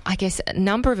 I guess,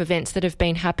 number of events that have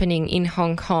been happening in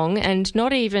Hong Kong, and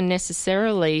not even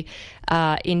necessarily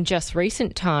in just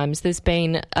recent times. There's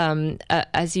been,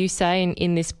 as you say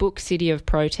in this book, City of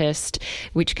Protest,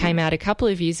 which came out a couple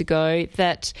of years ago,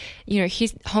 that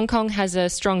Hong Kong has a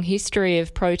strong history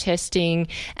of protesting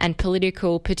and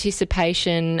political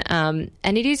participation, and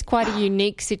it is quite a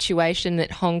unique situation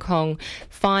that Hong Kong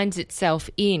finds itself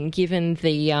in, given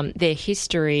their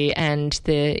history and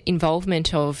the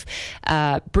involvement of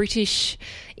British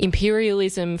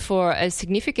imperialism for a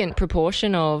significant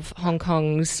proportion of Hong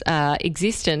Kong's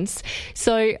existence.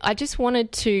 So I just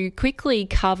wanted to quickly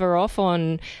cover off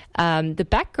on the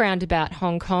background about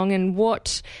Hong Kong and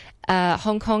what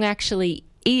Hong Kong actually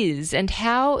is and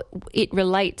how it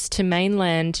relates to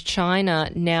mainland China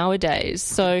nowadays.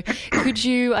 So could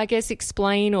you, I guess,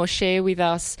 explain or share with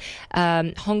us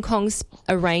Hong Kong's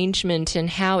arrangement and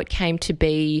how it came to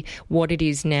be what it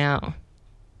is now?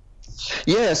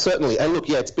 Yeah, certainly. And look,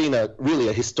 it's been really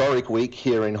a historic week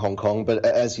here in Hong Kong, but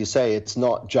as you say, it's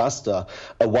not just a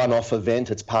one-off event.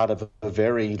 It's part of a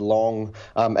very long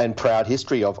and proud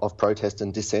history of protest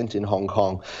and dissent in Hong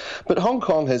Kong. But Hong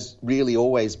Kong has really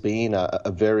always been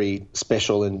a very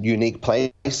special and unique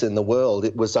place in the world.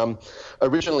 It was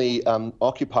originally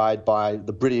occupied by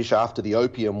the British after the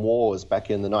Opium Wars back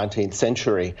in the 19th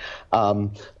century.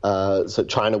 So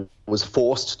China was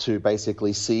forced to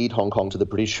basically cede Hong Kong to the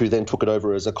British, who then took it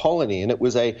over as a colony. And it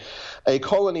was a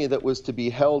colony that was to be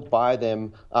held by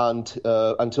them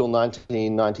until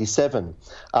 1997.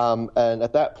 And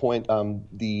at that point,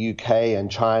 the UK and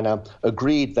China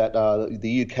agreed that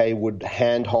the UK would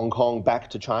hand Hong Kong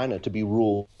back to China to be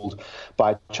ruled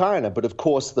by China. But of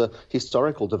course, the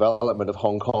historical development of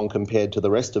Hong Kong compared to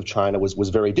the rest of China was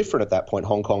very different at that point,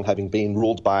 Hong Kong having been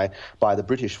ruled by the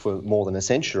British for more than a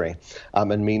century.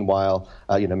 And meanwhile,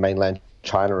 mainland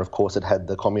China, of course, had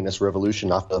the Communist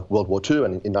Revolution after World War II,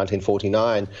 and in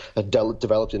 1949 had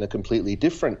developed in a completely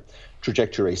different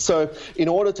trajectory. So in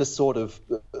order to sort of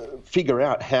figure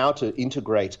out how to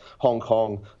integrate Hong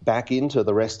Kong back into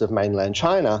the rest of mainland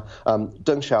China, Deng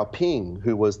Xiaoping,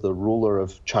 who was the ruler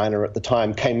of China at the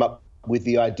time, came up with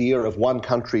the idea of one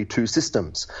country, two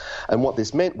systems. And what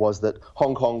this meant was that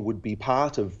Hong Kong would be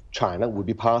part of China, would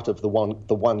be part of the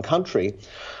one country,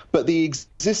 but the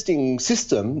existing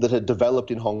system that had developed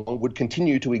in Hong Kong would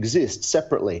continue to exist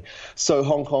separately. So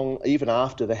Hong Kong, even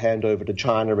after the handover to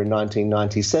China in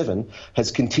 1997,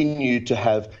 has continued to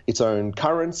have its own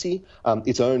currency,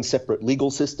 its own separate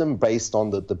legal system based on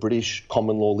the British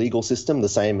common law legal system, the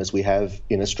same as we have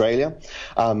in Australia,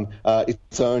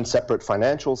 its own separate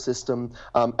financial system,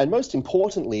 and most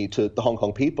importantly to the Hong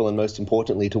Kong people, and most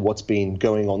importantly to what's been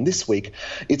going on this week,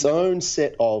 its own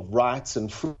set of rights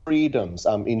and freedoms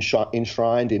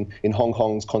enshrined in Hong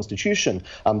Kong's constitution,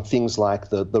 things like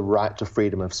the right to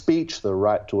freedom of speech, the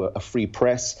right to a free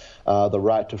press, the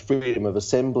right to freedom of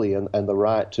assembly, and the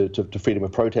right to freedom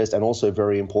of protest, and also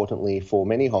very importantly for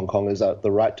many Hong Kongers,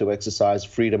 the right to exercise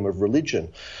freedom of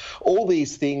religion. All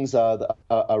these things are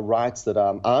rights that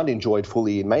aren't enjoyed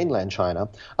fully in mainland China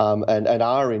and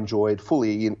are enjoyed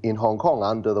fully in Hong Kong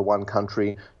under the one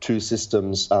country, two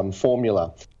systems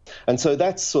formula. And so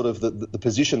that's sort of the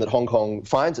position that Hong Kong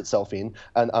finds itself in,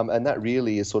 and that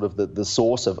really is sort of the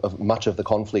source of much of the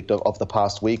conflict of the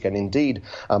past week, and indeed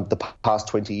the past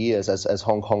 20 years as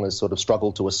Hong Kong has sort of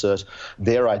struggled to assert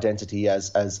their identity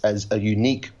as a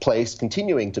unique place,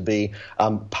 continuing to be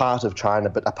part of China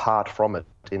but apart from it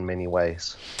in many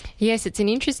ways. Yes, it's an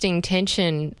interesting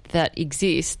tension that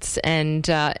exists, and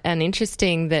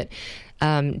interesting that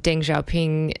Deng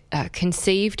Xiaoping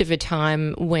conceived of a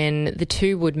time when the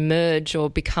two would merge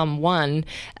or become one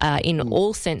in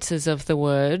all senses of the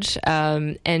word.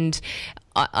 And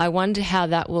I wonder how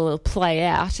that will play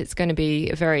out. It's going to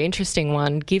be a very interesting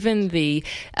one, given the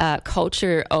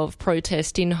culture of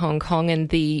protest in Hong Kong and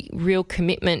the real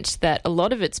commitment that a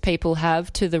lot of its people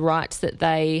have to the rights that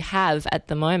they have at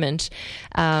the moment,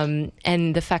 and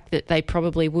the fact that they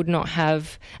probably would not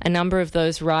have a number of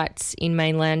those rights in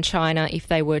mainland China if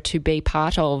they were to be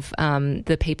part of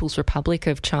the People's Republic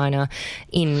of China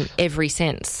in every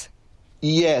sense.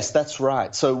 Yes, that's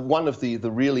right. So one of the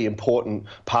really important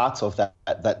parts of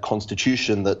that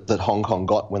constitution that Hong Kong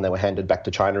got when they were handed back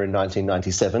to China in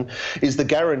 1997 is the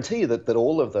guarantee that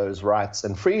all of those rights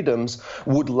and freedoms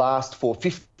would last for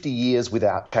 50 years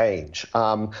without change.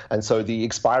 And so the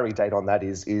expiry date on that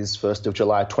is 1st of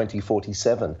July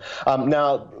 2047.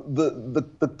 Now,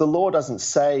 the law doesn't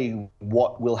say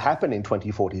what will happen in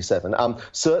 2047.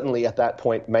 Certainly at that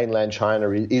point, mainland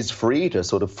China is free to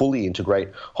sort of fully integrate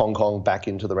Hong Kong back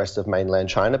into the rest of mainland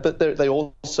China, but they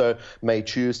also may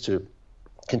choose to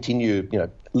continue,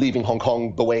 leaving Hong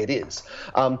Kong the way it is.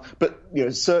 But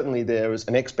certainly there is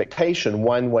an expectation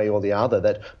one way or the other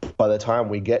that by the time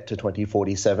we get to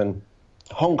 2047,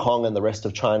 Hong Kong and the rest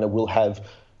of China will have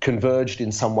converged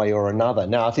in some way or another.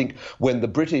 Now, I think when the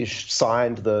British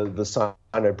signed the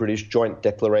Sino-British joint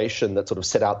declaration that sort of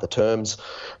set out the terms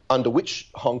under which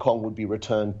Hong Kong would be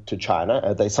returned to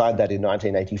China, they signed that in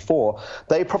 1984,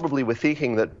 they probably were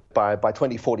thinking that by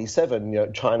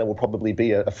 2047, China will probably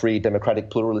be a free, democratic,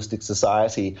 pluralistic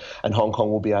society, and Hong Kong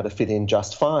will be able to fit in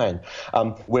just fine.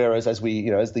 Whereas as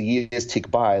the years tick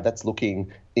by, that's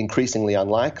looking increasingly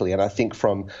unlikely. And I think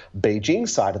from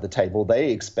Beijing's side of the table,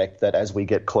 they expect that as we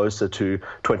get closer to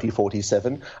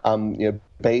 2047,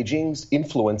 Beijing's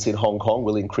influence in Hong Kong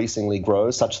will increasingly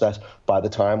grow, such that by the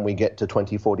time we get to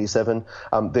 2047,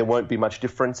 there won't be much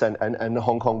difference, and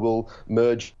Hong Kong will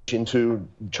merge into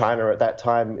China at that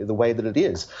time the way that it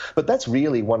is. But that's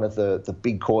really one of the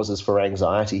big causes for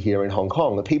anxiety here in Hong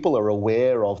Kong. The people are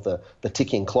aware of the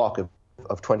ticking clock of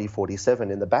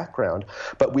 2047 in the background,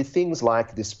 but with things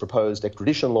like this proposed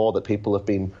extradition law that people have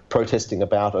been protesting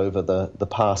about over the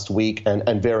past week,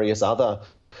 and various other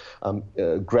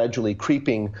gradually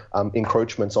creeping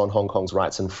encroachments on Hong Kong's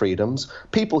rights and freedoms,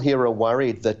 people here are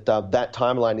worried that that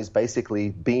timeline is basically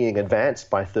being advanced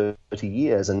by 30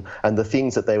 years, and the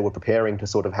things that they were preparing to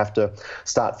sort of have to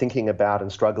start thinking about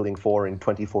and struggling for in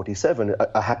 2047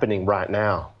 are happening right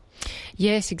now.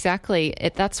 Yes, exactly.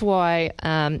 That's why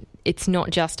it's not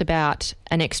just about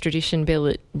an extradition bill.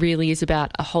 It really is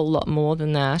about a whole lot more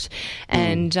than that.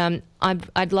 And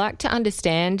I'd like to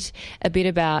understand a bit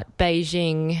about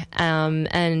Beijing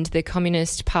and the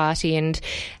Communist Party, and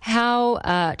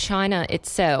how China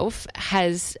itself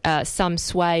has some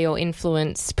sway or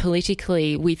influence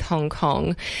politically with Hong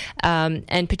Kong,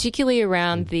 and particularly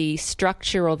around the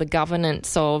structure or the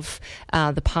governance of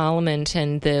the parliament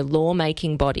and the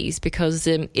lawmaking bodies, because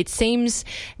it seems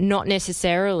not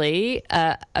necessarily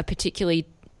a particularly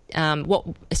what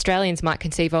Australians might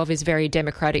conceive of as a very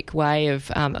democratic way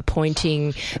of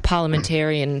appointing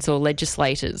parliamentarians or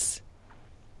legislators.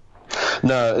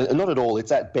 No, not at all.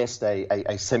 It's at best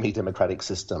a semi-democratic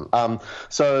system.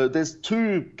 So there's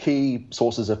two key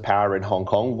sources of power in Hong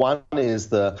Kong. One is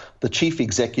the chief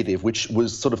executive, which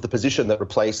was sort of the position that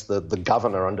replaced the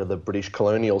governor under the British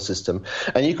colonial system.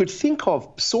 And you could think of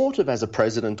sort of as a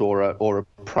president or a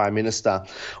prime minister,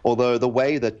 although the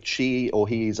way that she or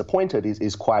he is appointed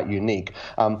is quite unique.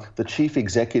 The chief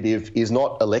executive is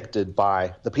not elected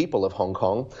by the people of Hong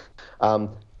Kong.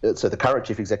 So the current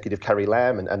chief executive, Carrie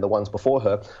Lam, and the ones before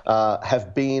her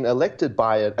have been elected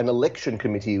by an election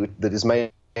committee that is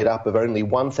made up of only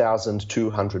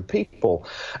 1,200 people.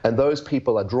 And those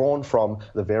people are drawn from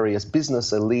the various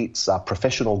business elites,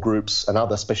 professional groups, and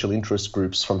other special interest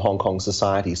groups from Hong Kong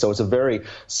society. So it's a very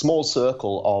small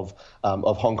circle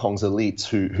of Hong Kong's elites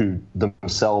who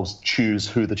themselves choose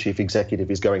who the chief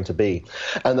executive is going to be.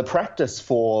 And the practice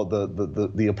for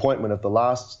the appointment of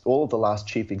all of the last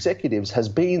chief executives has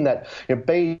been that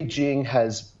Beijing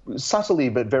has subtly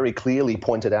but very clearly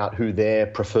pointed out who their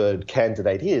preferred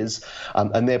candidate is,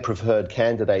 and their preferred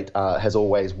candidate has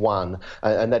always won,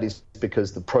 and that is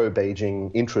because the pro-Beijing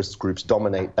interest groups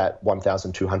dominate that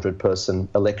 1,200-person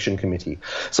election committee.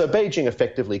 So Beijing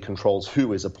effectively controls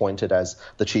who is appointed as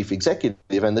the chief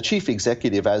executive, and the chief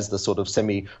executive, as the sort of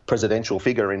semi-presidential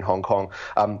figure in Hong Kong,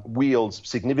 wields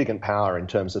significant power in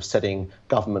terms of setting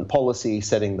government policy,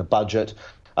 setting the budget,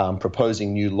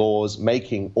 proposing new laws,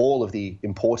 making all of the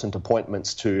important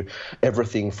appointments to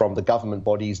everything from the government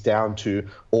bodies down to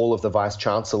all of the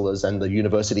vice-chancellors and the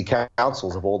university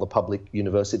councils of all the public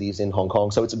universities in Hong Kong.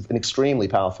 So it's an extremely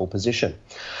powerful position.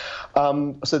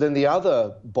 So then the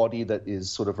other body that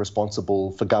is sort of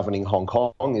responsible for governing Hong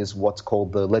Kong is what's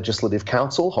called the Legislative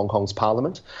Council, Hong Kong's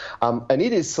parliament. And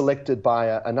it is selected by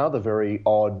another very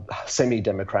odd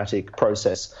semi-democratic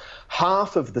process.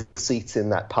 Half of the seats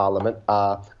in that parliament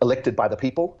are elected by the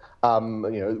people,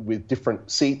 with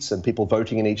different seats and people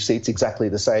voting in each seat exactly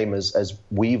the same as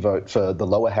we vote for the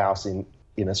lower house in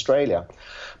Australia.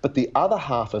 But the other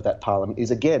half of that parliament is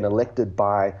again elected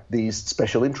by these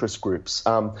special interest groups.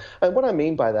 And what I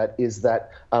mean by that is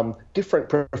that different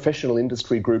professional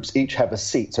industry groups each have a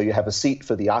seat. So you have a seat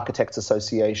for the Architects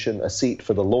Association, a seat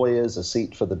for the lawyers, a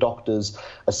seat for the doctors,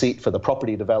 a seat for the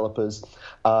property developers,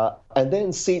 and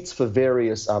then seats for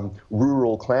various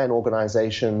rural clan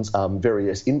organisations,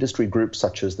 various industry groups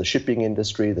such as the shipping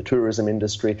industry, the tourism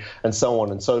industry, and so on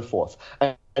and so forth.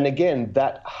 And again,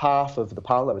 that half of the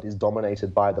parliament is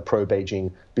dominated by the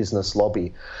pro-Beijing business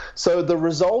lobby. So the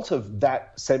result of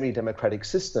that semi-democratic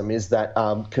system is that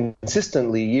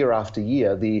consistently, year after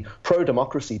year, the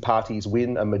pro-democracy parties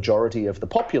win a majority of the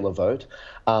popular vote,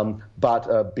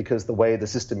 but because the way the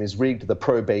system is rigged, the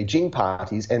pro-Beijing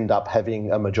parties end up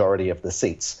having a majority of the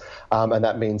seats. And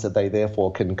that means that they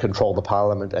therefore can control the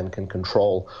parliament and can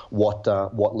control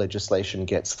what legislation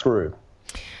gets through.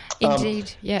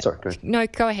 Indeed, yeah. Sorry, go ahead. No,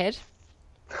 go ahead.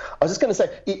 I was just going to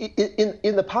say,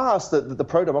 in the past, the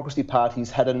pro-democracy parties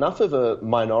had enough of a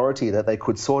minority that they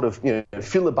could sort of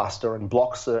filibuster and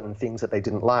block certain things that they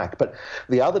didn't like. But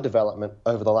the other development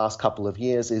over the last couple of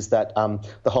years is that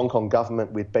the Hong Kong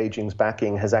government, with Beijing's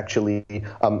backing, has actually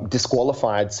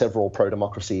disqualified several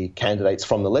pro-democracy candidates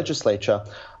from the legislature,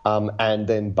 and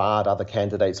then barred other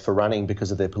candidates for running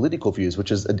because of their political views, which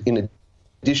is in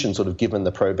addition, sort of given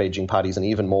the pro-Beijing parties an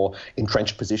even more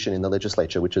entrenched position in the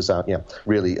legislature, which has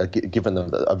really given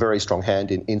them a very strong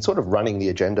hand in sort of running the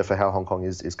agenda for how Hong Kong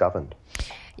is governed.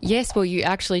 Yes, well, you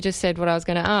actually just said what I was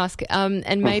going to ask,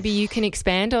 and maybe you can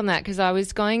expand on that, because I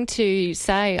was going to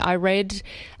say I read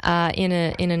in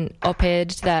an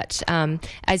op-ed that,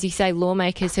 as you say,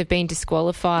 lawmakers have been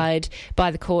disqualified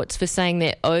by the courts for saying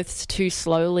their oaths too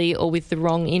slowly or with the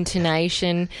wrong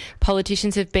intonation.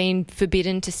 Politicians have been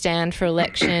forbidden to stand for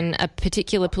election. A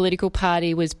particular political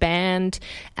party was banned.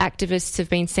 Activists have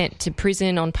been sent to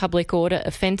prison on public order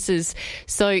offences.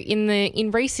 So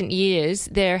in recent years,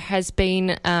 there has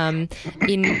been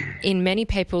in many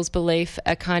people's belief,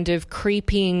 a kind of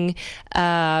creeping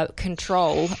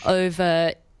control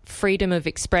over freedom of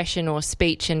expression or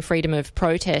speech and freedom of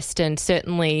protest, and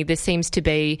certainly there seems to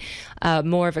be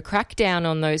more of a crackdown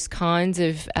on those kinds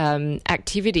of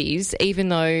activities, even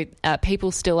though people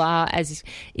still are, as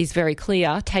is very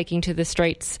clear, taking to the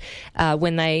streets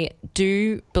when they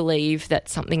do believe that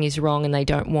something is wrong and they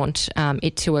don't want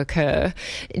it to occur.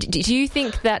 Do you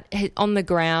think that on the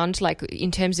ground, like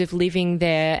in terms of living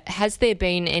there, has there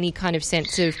been any kind of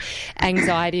sense of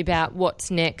anxiety about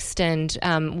what's next,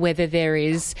 and whether there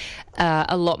is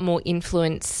a lot more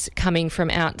influence coming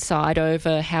from outside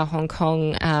over how Hong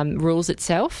Kong rules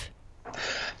itself?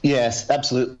 Yes,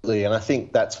 absolutely. And I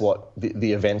think that's what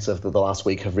the events of the last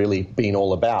week have really been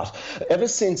all about. Ever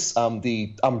since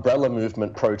the umbrella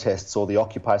movement protests, or the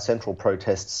Occupy Central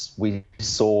protests we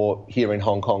saw here in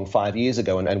Hong Kong 5 years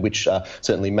ago, and which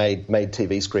certainly made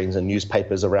TV screens and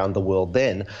newspapers around the world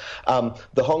then,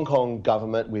 the Hong Kong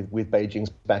government, with Beijing's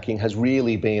backing, has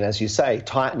really been, as you say,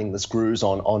 tightening the screws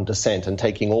on dissent and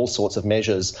taking all sorts of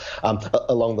measures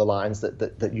along the lines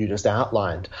that you just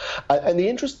outlined. And the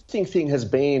interesting thing has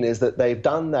been is that they've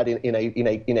done that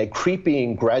in a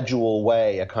creeping, gradual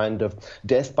way, a kind of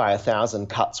death by a thousand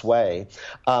cuts way,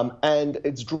 and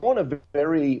it's drawn a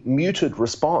very muted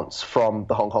response from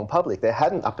the Hong Kong public. There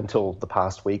hadn't, up until the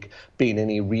past week, been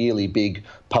any really big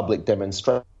public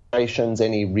demonstrations,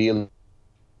 any really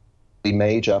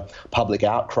major public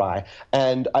outcry,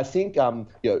 and I think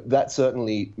that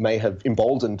certainly may have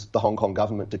emboldened the Hong Kong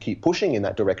government to keep pushing in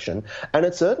that direction, and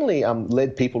it certainly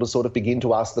led people to sort of begin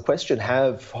to ask the question: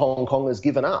 have Hong Kongers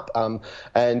given up?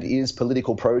 And is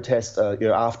political protest,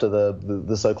 after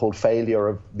the so-called failure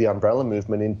of the umbrella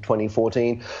movement in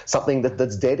 2014, something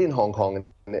that's dead in Hong Kong,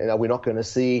 and are we not going to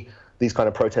see these kind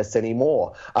of protests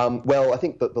anymore? Well, I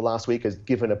think that the last week has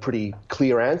given a pretty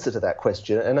clear answer to that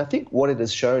question. And I think what it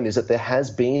has shown is that there has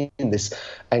been this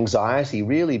anxiety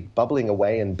really bubbling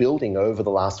away and building over the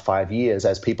last 5 years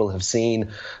as people have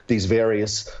seen these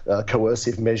various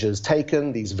coercive measures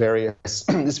taken, this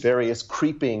various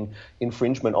creeping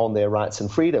infringement on their rights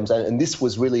and freedoms. And this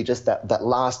was really just that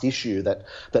last issue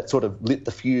that sort of lit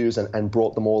the fuse and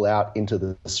brought them all out into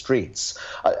the streets.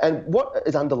 And what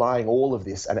is underlying all of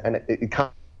this, and it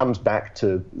comes back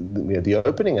to the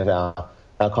opening of our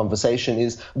conversation,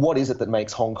 is what is it that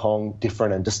makes Hong Kong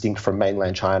different and distinct from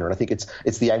mainland China? And I think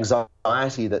it's the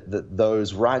anxiety that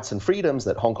those rights and freedoms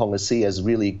that Hong Kongers see as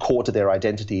really core to their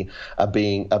identity are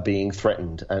being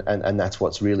threatened, and that's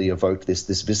what's really evoked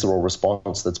this visceral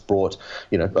response that's brought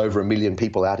over 1 million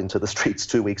people out into the streets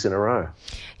 2 weeks in a row.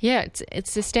 Yeah,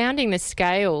 it's astounding, the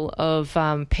scale of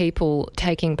people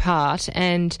taking part.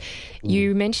 And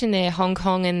you mentioned there Hong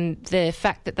Kong and the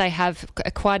fact that they have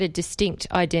quite a distinct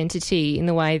identity in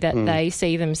the way that they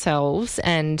see themselves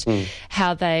and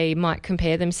how they might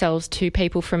compare themselves to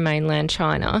people from mainland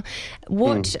China.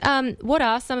 What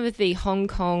are some of the Hong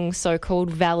Kong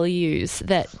so-called values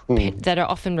that are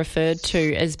often referred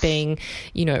to as being,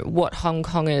 what Hong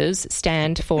Kongers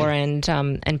stand for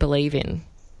and believe in?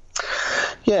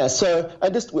 Yeah, so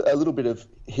just a little bit of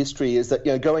history is that,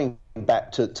 going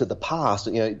back to the past,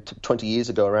 20 years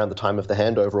ago, around the time of the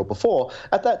handover or before,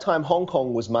 at that time Hong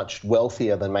Kong was much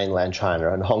wealthier than mainland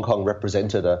China, and Hong Kong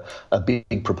represented a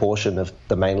big proportion of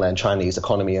the mainland Chinese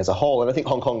economy as a whole. And I think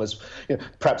Hong Kongers,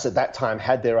 perhaps at that time,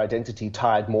 had their identity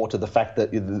tied more to the fact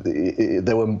that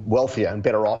they were wealthier and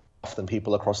better off than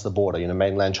people across the border.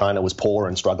 Mainland China was poor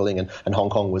and struggling, and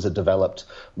Hong Kong was a developed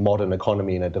modern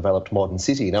economy and a developed modern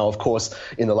city. Now, of course,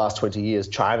 in the last 20 years,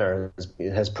 China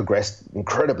has progressed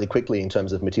incredibly quickly in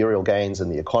terms of material gains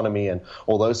and the economy and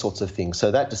all those sorts of things. So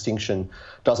that distinction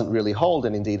doesn't really hold,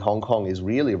 and indeed Hong Kong is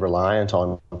really reliant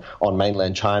on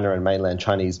mainland China and mainland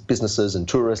Chinese businesses and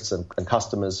tourists and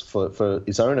customers for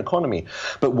its own economy.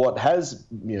 But what has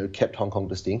kept Hong Kong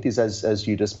distinct is, as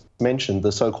you just mentioned,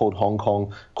 the so-called Hong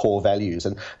Kong core values.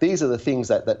 And these are the things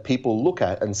that people look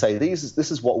at and say,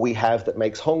 this is what we have that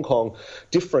makes Hong Kong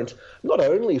different, not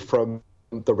only from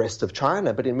the rest of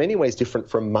China, but in many ways different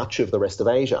from much of the rest of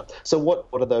Asia. So what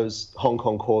are those Hong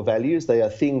Kong core values? They are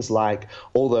things like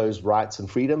all those rights and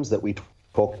freedoms that we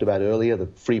talked about earlier, the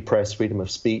free press, freedom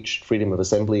of speech, freedom of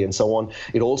assembly, and so on.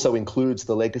 It also includes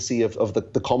the legacy of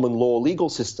the common law legal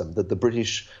system, the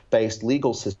British-based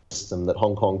legal system that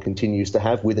Hong Kong continues to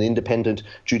have with an independent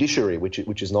judiciary, which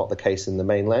is not the case in the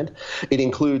mainland. It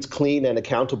includes clean and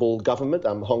accountable government.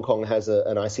 Hong Kong has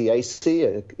an ICAC,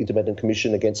 an Independent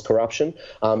Commission Against Corruption,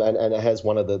 and it has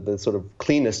one of the sort of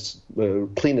cleanest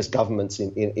governments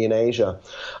in Asia.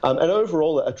 And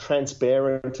overall, a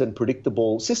transparent and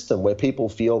predictable system where people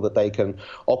feel that they can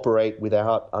operate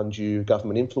without undue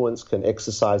government influence, can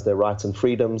exercise their rights and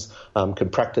freedoms, can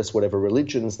practice whatever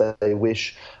religions that they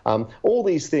wish. All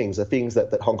these things are things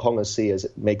that Hong Kongers see as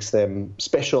it makes them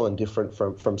special and different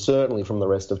from certainly from the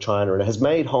rest of China. And it has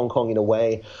made Hong Kong, in a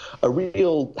way, a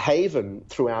real haven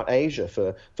throughout Asia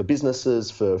for businesses,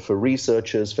 for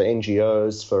researchers, for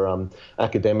NGOs, for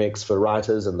academics, for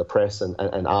writers and the press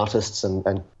and artists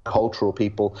and cultural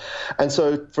people. And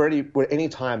so for any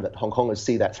time that Hong Kongers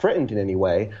see that threatened in any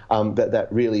way, that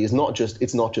really is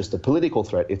it's not just a political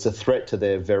threat, it's a threat to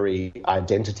their very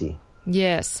identity.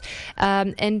 Yes.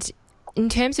 And in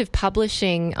terms of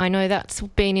publishing, I know that's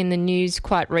been in the news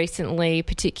quite recently,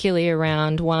 particularly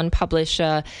around one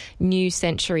publisher, New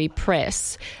Century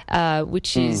Press,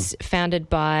 which is founded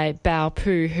by Bao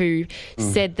Pu, who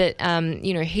said that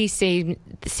he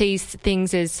sees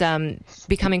things as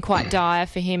becoming quite dire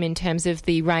for him in terms of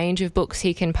the range of books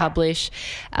he can publish,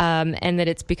 and that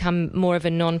it's become more of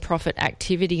a non-profit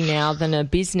activity now than a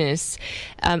business.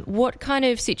 What kind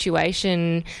of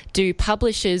situation do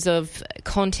publishers of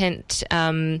content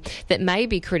that may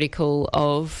be critical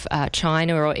of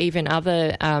China or even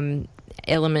other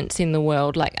elements in the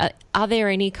world, like are there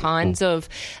any kinds of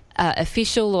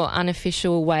official or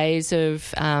unofficial ways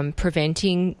of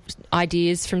preventing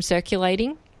ideas from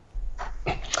circulating?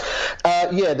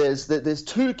 There's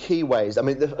two key ways. I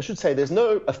mean, I should say there's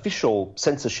no official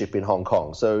censorship in Hong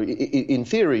Kong. So in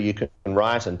theory, you can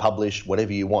write and publish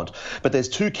whatever you want. But there's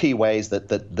two key ways that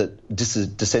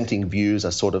dissenting views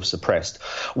are sort of suppressed.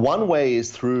 One way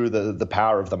is through the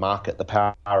power of the market, the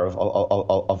power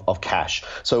of cash.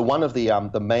 So one of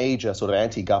the major sort of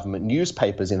anti-government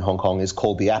newspapers in Hong Kong is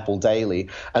called the Apple Daily.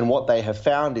 And what they have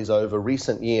found is over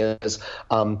recent years,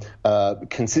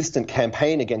 consistent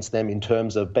campaign against them in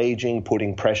terms of Beijing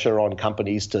putting pressure on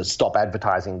companies to stop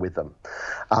advertising with them.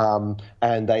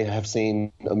 And they have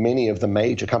seen many of the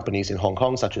major companies in Hong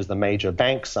Kong, such as the major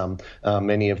banks,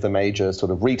 many of the major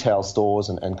sort of retail stores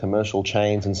and commercial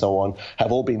chains and so on,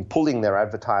 have all been pulling their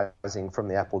advertising from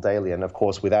the Apple Daily. And of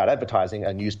course, without advertising,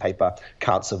 a newspaper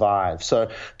can't survive. So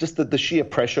just the sheer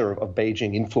pressure of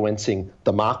Beijing influencing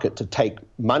the market to take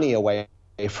money away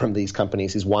from these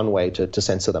companies is one way to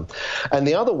censor them. And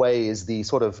the other way is the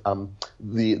sort of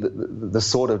the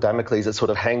sword of Damocles that sort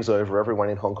of hangs over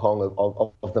everyone in Hong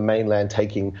Kong of the mainland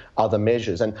taking other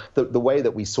measures. And the way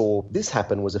that we saw this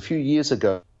happen was a few years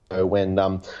ago, when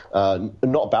not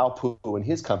Bao Pu and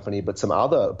his company, but some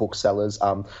other booksellers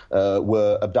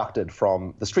were abducted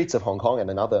from the streets of Hong Kong, and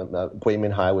another, Gui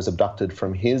Minhai, was abducted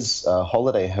from his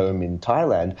holiday home in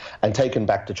Thailand and taken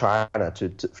back to China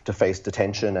to face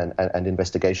detention and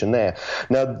investigation there.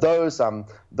 Now,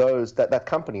 that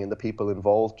company and the people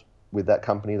involved with that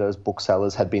company, those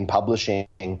booksellers, had been publishing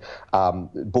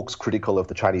books critical of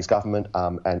the Chinese government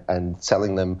and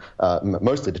selling them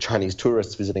mostly to Chinese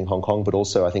tourists visiting Hong Kong, but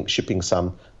also, I think, shipping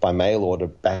some by mail order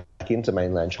back into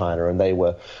mainland China, and they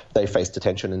faced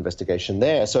detention and investigation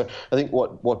there. So I think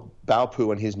what Bao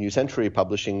Pu and his New Century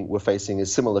Publishing were facing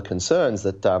is similar concerns,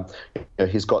 that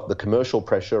he's got the commercial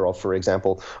pressure of, for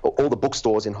example, all the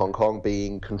bookstores in Hong Kong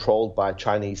being controlled by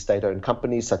Chinese state-owned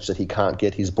companies, such that he can't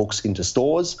get his books into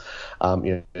stores.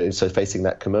 So facing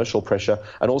that commercial pressure,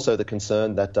 and also the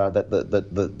concern that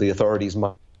the authorities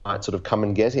might sort of come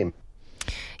and get him.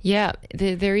 Yeah,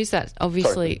 there is that,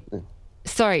 obviously.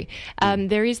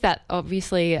 There is that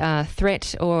obviously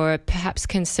threat or perhaps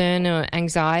concern or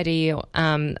anxiety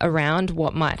around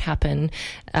what might happen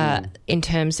in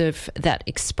terms of that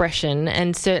expression.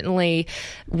 And certainly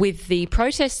with the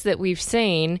protests that we've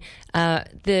seen,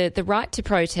 the right to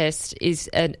protest is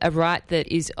a right that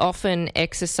is often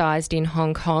exercised in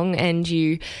Hong Kong. And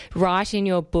you write in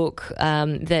your book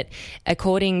that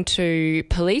according to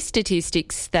police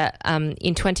statistics that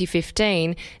in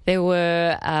 2015 there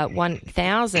were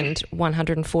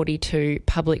 1,142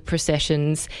 public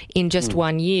processions in just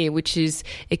 1 year, which is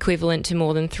equivalent to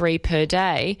more than 3 per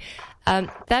day.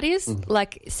 That is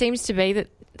seems to be that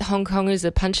Hong Kongers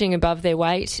are punching above their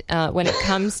weight when it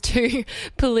comes to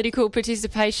political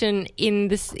participation in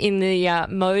the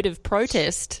mode of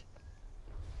protest.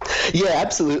 Yeah,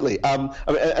 absolutely.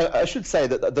 I should say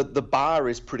that the bar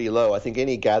is pretty low. I think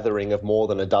any gathering of more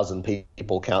than a dozen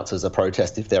people counts as a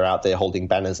protest if they're out there holding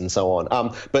banners and so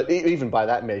on. But even by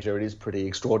that measure, it is pretty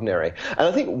extraordinary. And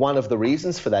I think one of the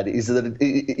reasons for that is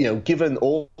that, given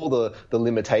all the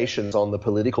limitations on the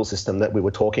political system that we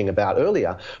were talking about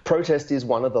earlier, protest is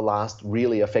one of the last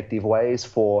really effective ways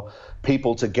for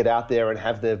people to get out there and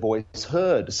have their voice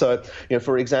heard. So,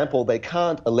 for example, they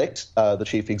can't elect the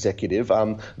chief executive.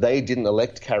 They didn't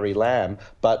elect Carrie Lam,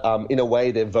 but in a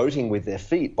way they're voting with their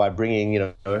feet by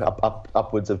bringing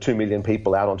upwards of 2 million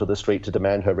people out onto the street to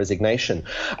demand her resignation.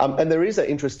 And there is an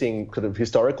interesting sort of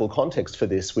historical context for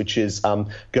this, which is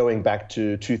going back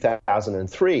to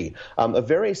 2003, a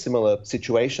very similar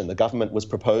situation. The government was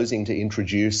proposing to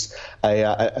introduce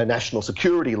a national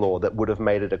security law that would have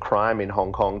made it a crime in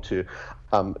Hong Kong to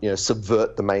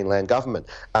subvert the mainland government.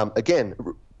 Again,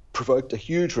 provoked a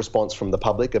huge response from the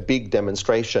public, a big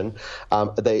demonstration.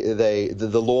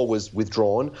 The law was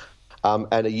withdrawn.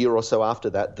 And a year or so after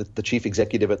that, the chief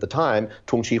executive at the time,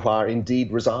 Tung Chee-hwa,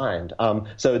 indeed resigned.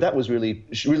 So that was really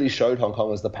showed Hong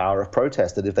Kongers the power of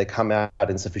protest, that if they come out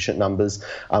in sufficient numbers,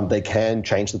 they can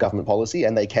change the government policy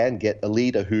and they can get a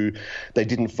leader who they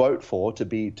didn't vote for to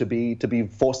be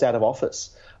forced out of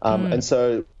office. And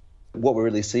so what we're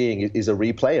really seeing is a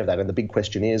replay of that. And the big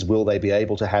question is, will they be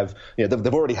able to have,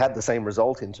 they've already had the same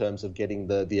result in terms of getting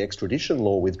the extradition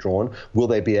law withdrawn. Will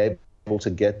they be able to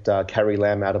get Carrie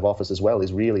Lam out of office as well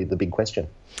is really the big question.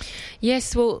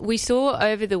 Yes, well, we saw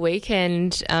over the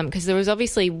weekend, because there was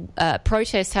obviously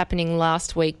protests happening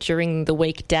last week during the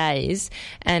weekdays,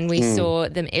 and we saw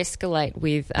them escalate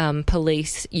with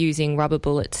police using rubber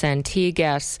bullets and tear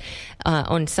gas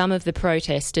on some of the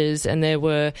protesters, and there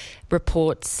were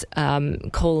reports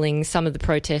calling some of the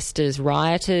protesters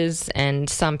rioters,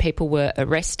 and some people were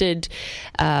arrested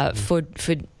for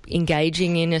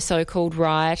engaging in a so-called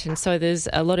riot, and so there's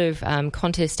a lot of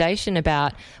contestation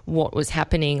about what was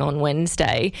happening on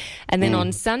Wednesday. And then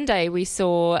on Sunday we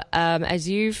saw, as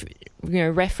you've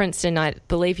referenced, and I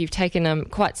believe you've taken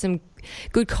quite some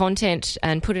good content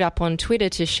and put it up on Twitter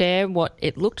to share what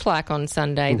it looked like on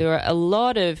Sunday. There were a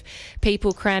lot of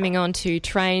people cramming onto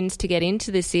trains to get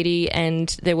into the city, and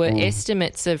there were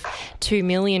estimates of 2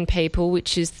 million people,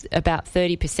 which is about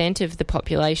 30% of the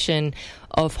population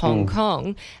of Hong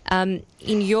Kong. In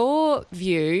your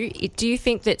view, do you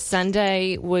think that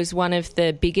Sunday was one of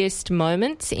the biggest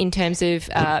moments in terms of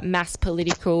mass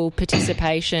political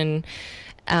participation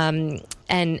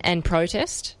and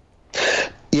protest?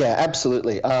 Yeah,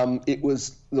 absolutely. It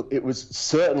was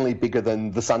certainly bigger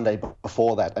than the Sunday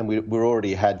before that, and we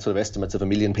already had sort of estimates of 1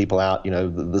 million people out,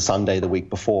 the Sunday the week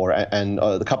before, and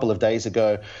the couple of days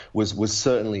ago was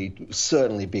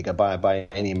certainly bigger by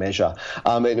any measure.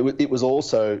 And it was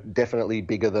also definitely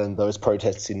bigger than those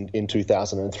protests in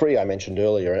 2003 I mentioned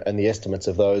earlier, and the estimates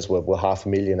of those were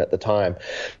 500,000 at the time.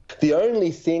 The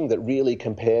only thing that really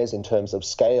compares in terms of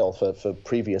scale for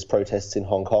previous protests in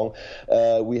Hong Kong,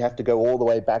 we have to go all the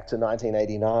way back to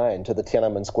 1989 to the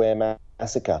Tiananmen Square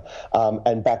massacre.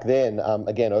 And back then,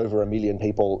 again, over 1 million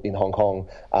people in Hong Kong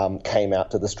came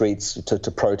out to the streets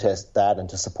to protest that and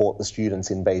to support the students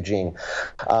in Beijing.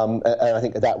 And I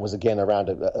think that was, again, around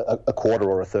a quarter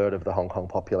or a third of the Hong Kong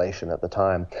population at the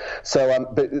time. So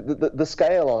but the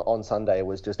scale on Sunday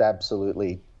was just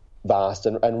absolutely vast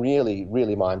and really,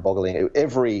 really mind-boggling.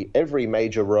 Every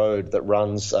major road that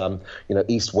runs,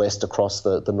 east-west across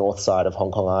the north side of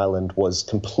Hong Kong Island was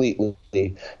completely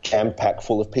jam-packed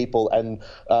full of people, and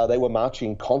they were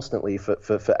marching constantly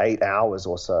for 8 hours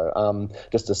or so.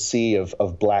 Just a sea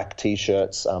of black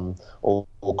T-shirts, all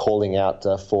calling out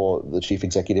for the chief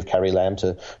executive Carrie Lam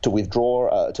to withdraw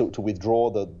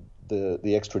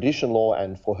the extradition law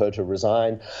and for her to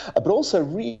resign, but also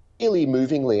really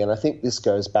movingly, and I think this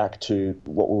goes back to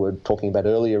what we were talking about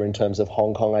earlier in terms of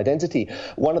Hong Kong identity.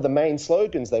 One of the main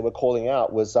slogans they were calling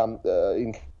out was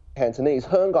in Cantonese,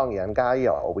 "香港人加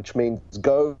油," which means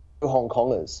 "Go Hong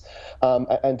Kongers,"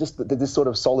 and just this sort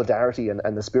of solidarity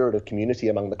and the spirit of community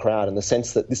among the crowd, and the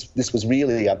sense that this was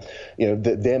really,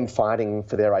 them fighting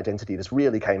for their identity. This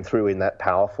really came through in that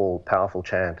powerful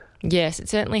chant. Yes, it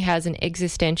certainly has an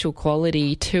existential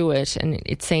quality to it, and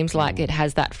it seems like it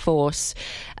has that force.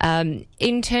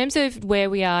 In terms of where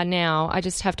we are now, I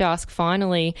just have to ask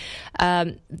finally,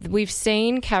 we've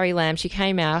seen Carrie Lam, she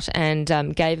came out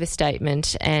and gave a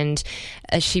statement, and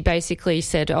she basically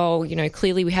said,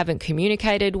 clearly we haven't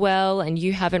communicated well and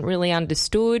you haven't really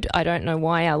understood. I don't know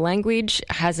why our language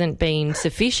hasn't been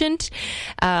sufficient,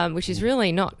 which is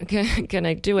really not going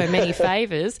to do her many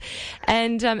favours.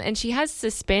 And she has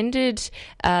suspended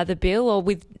the bill, or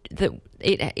with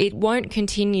it won't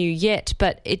continue yet,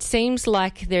 but it seems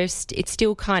like it's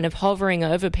still kind of hovering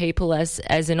over people as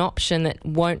an option that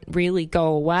won't really go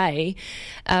away.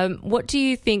 What do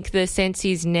you think the sense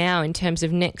is now in terms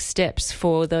of next steps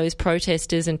for those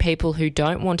protesters and people who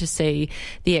don't want to see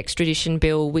the extradition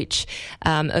bill, which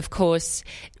of course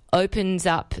opens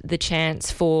up the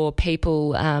chance for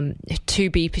people to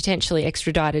be potentially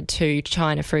extradited to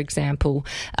China, for example,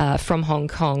 from Hong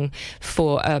Kong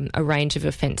for a range of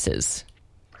offences?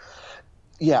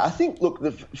 Yeah, I think, look,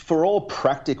 for all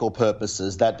practical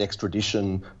purposes, that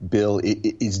extradition bill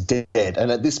is dead.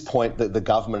 And at this point, the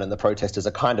government and the protesters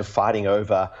are kind of fighting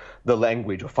over the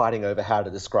language or fighting over how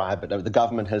to describe it. The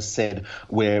government has said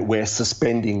we're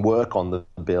suspending work on the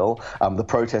bill. The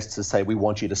protesters say we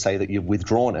want you to say that you've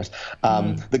withdrawn it.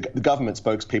 The government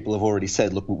spokespeople have already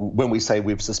said, look, when we say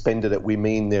we've suspended it, we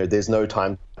mean there's no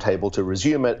timetable to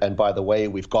resume it. And by the way,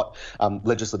 we've got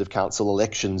Legislative Council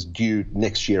elections due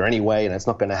next year anyway, and it's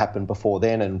not going to happen before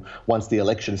then. And once the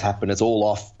elections happen, it's all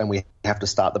off and we have to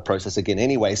start the process again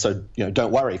anyway. So,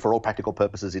 don't worry, for all practical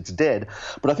purposes, it's dead.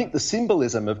 But I think the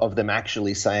symbolism of them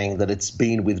actually saying that it's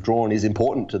been withdrawn is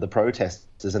important to the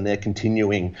protesters, and they're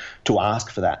continuing to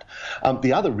ask for that.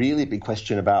 The other really big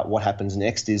question about what happens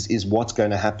next is what's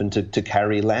going to happen to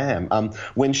Carrie Lam.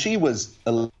 When she was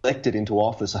elected into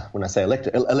office, when I say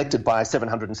elected by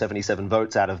 777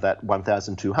 votes out of that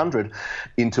 1,200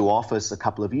 into office a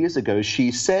couple of years ago,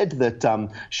 she said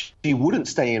that she wouldn't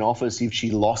stay in office if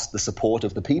she lost the support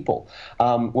of the people.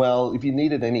 Well, if you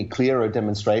needed any clearer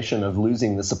demonstration of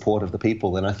losing the support of the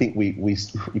people, then I think we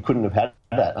couldn't have had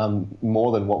that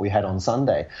more than what we had on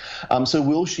Sunday. So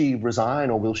will she resign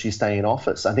or will she stay in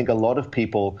office? I think a lot of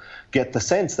people get the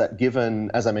sense that,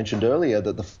 given, as I mentioned earlier,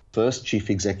 that the first chief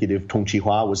executive, Tung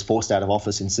Chee-hwa, was forced out of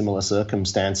office in similar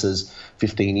circumstances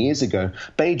 15 years ago,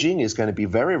 Beijing is going to be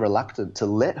very reluctant to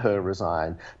let her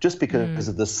resign, just because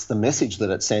of the message that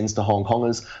it sends to Hong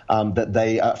Kongers, that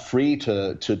they are free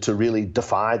to really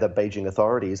defy the Beijing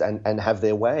authorities and have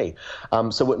their way.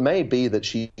 So it may be that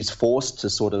she's forced to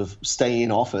sort of stay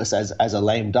in office as a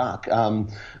lame duck,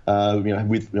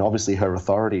 with obviously her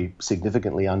authority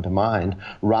significantly undermined,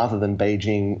 rather than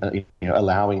Beijing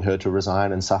allowing her to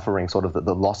resign and suffering sort of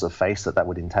the loss of face that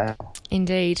would entail.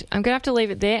 Indeed. I'm going to have to leave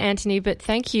it there, Antony, but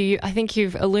thank you. I think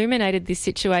you've illuminated this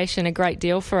situation a great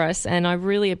deal for us, and I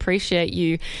really appreciate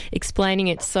you explaining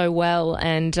it so well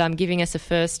and giving us a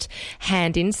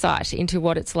first-hand insight into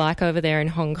what it's like over there in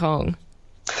Hong Kong.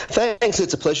 Thanks.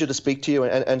 It's a pleasure to speak to you,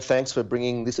 and thanks for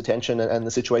bringing this attention and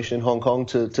the situation in Hong Kong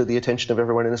to the attention of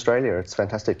everyone in Australia. It's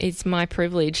fantastic. It's my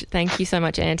privilege. Thank you so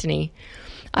much, Antony.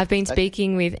 I've been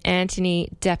speaking with Antony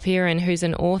Dapiran, who's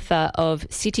an author of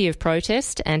City of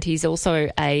Protest, and he's also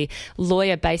a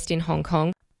lawyer based in Hong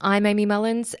Kong. I'm Amy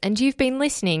Mullins, and you've been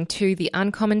listening to the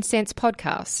Uncommon Sense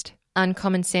podcast.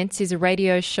 Uncommon Sense is a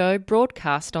radio show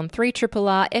broadcast on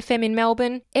 3RRR FM in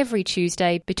Melbourne every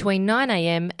Tuesday between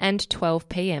 9am and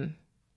 12pm.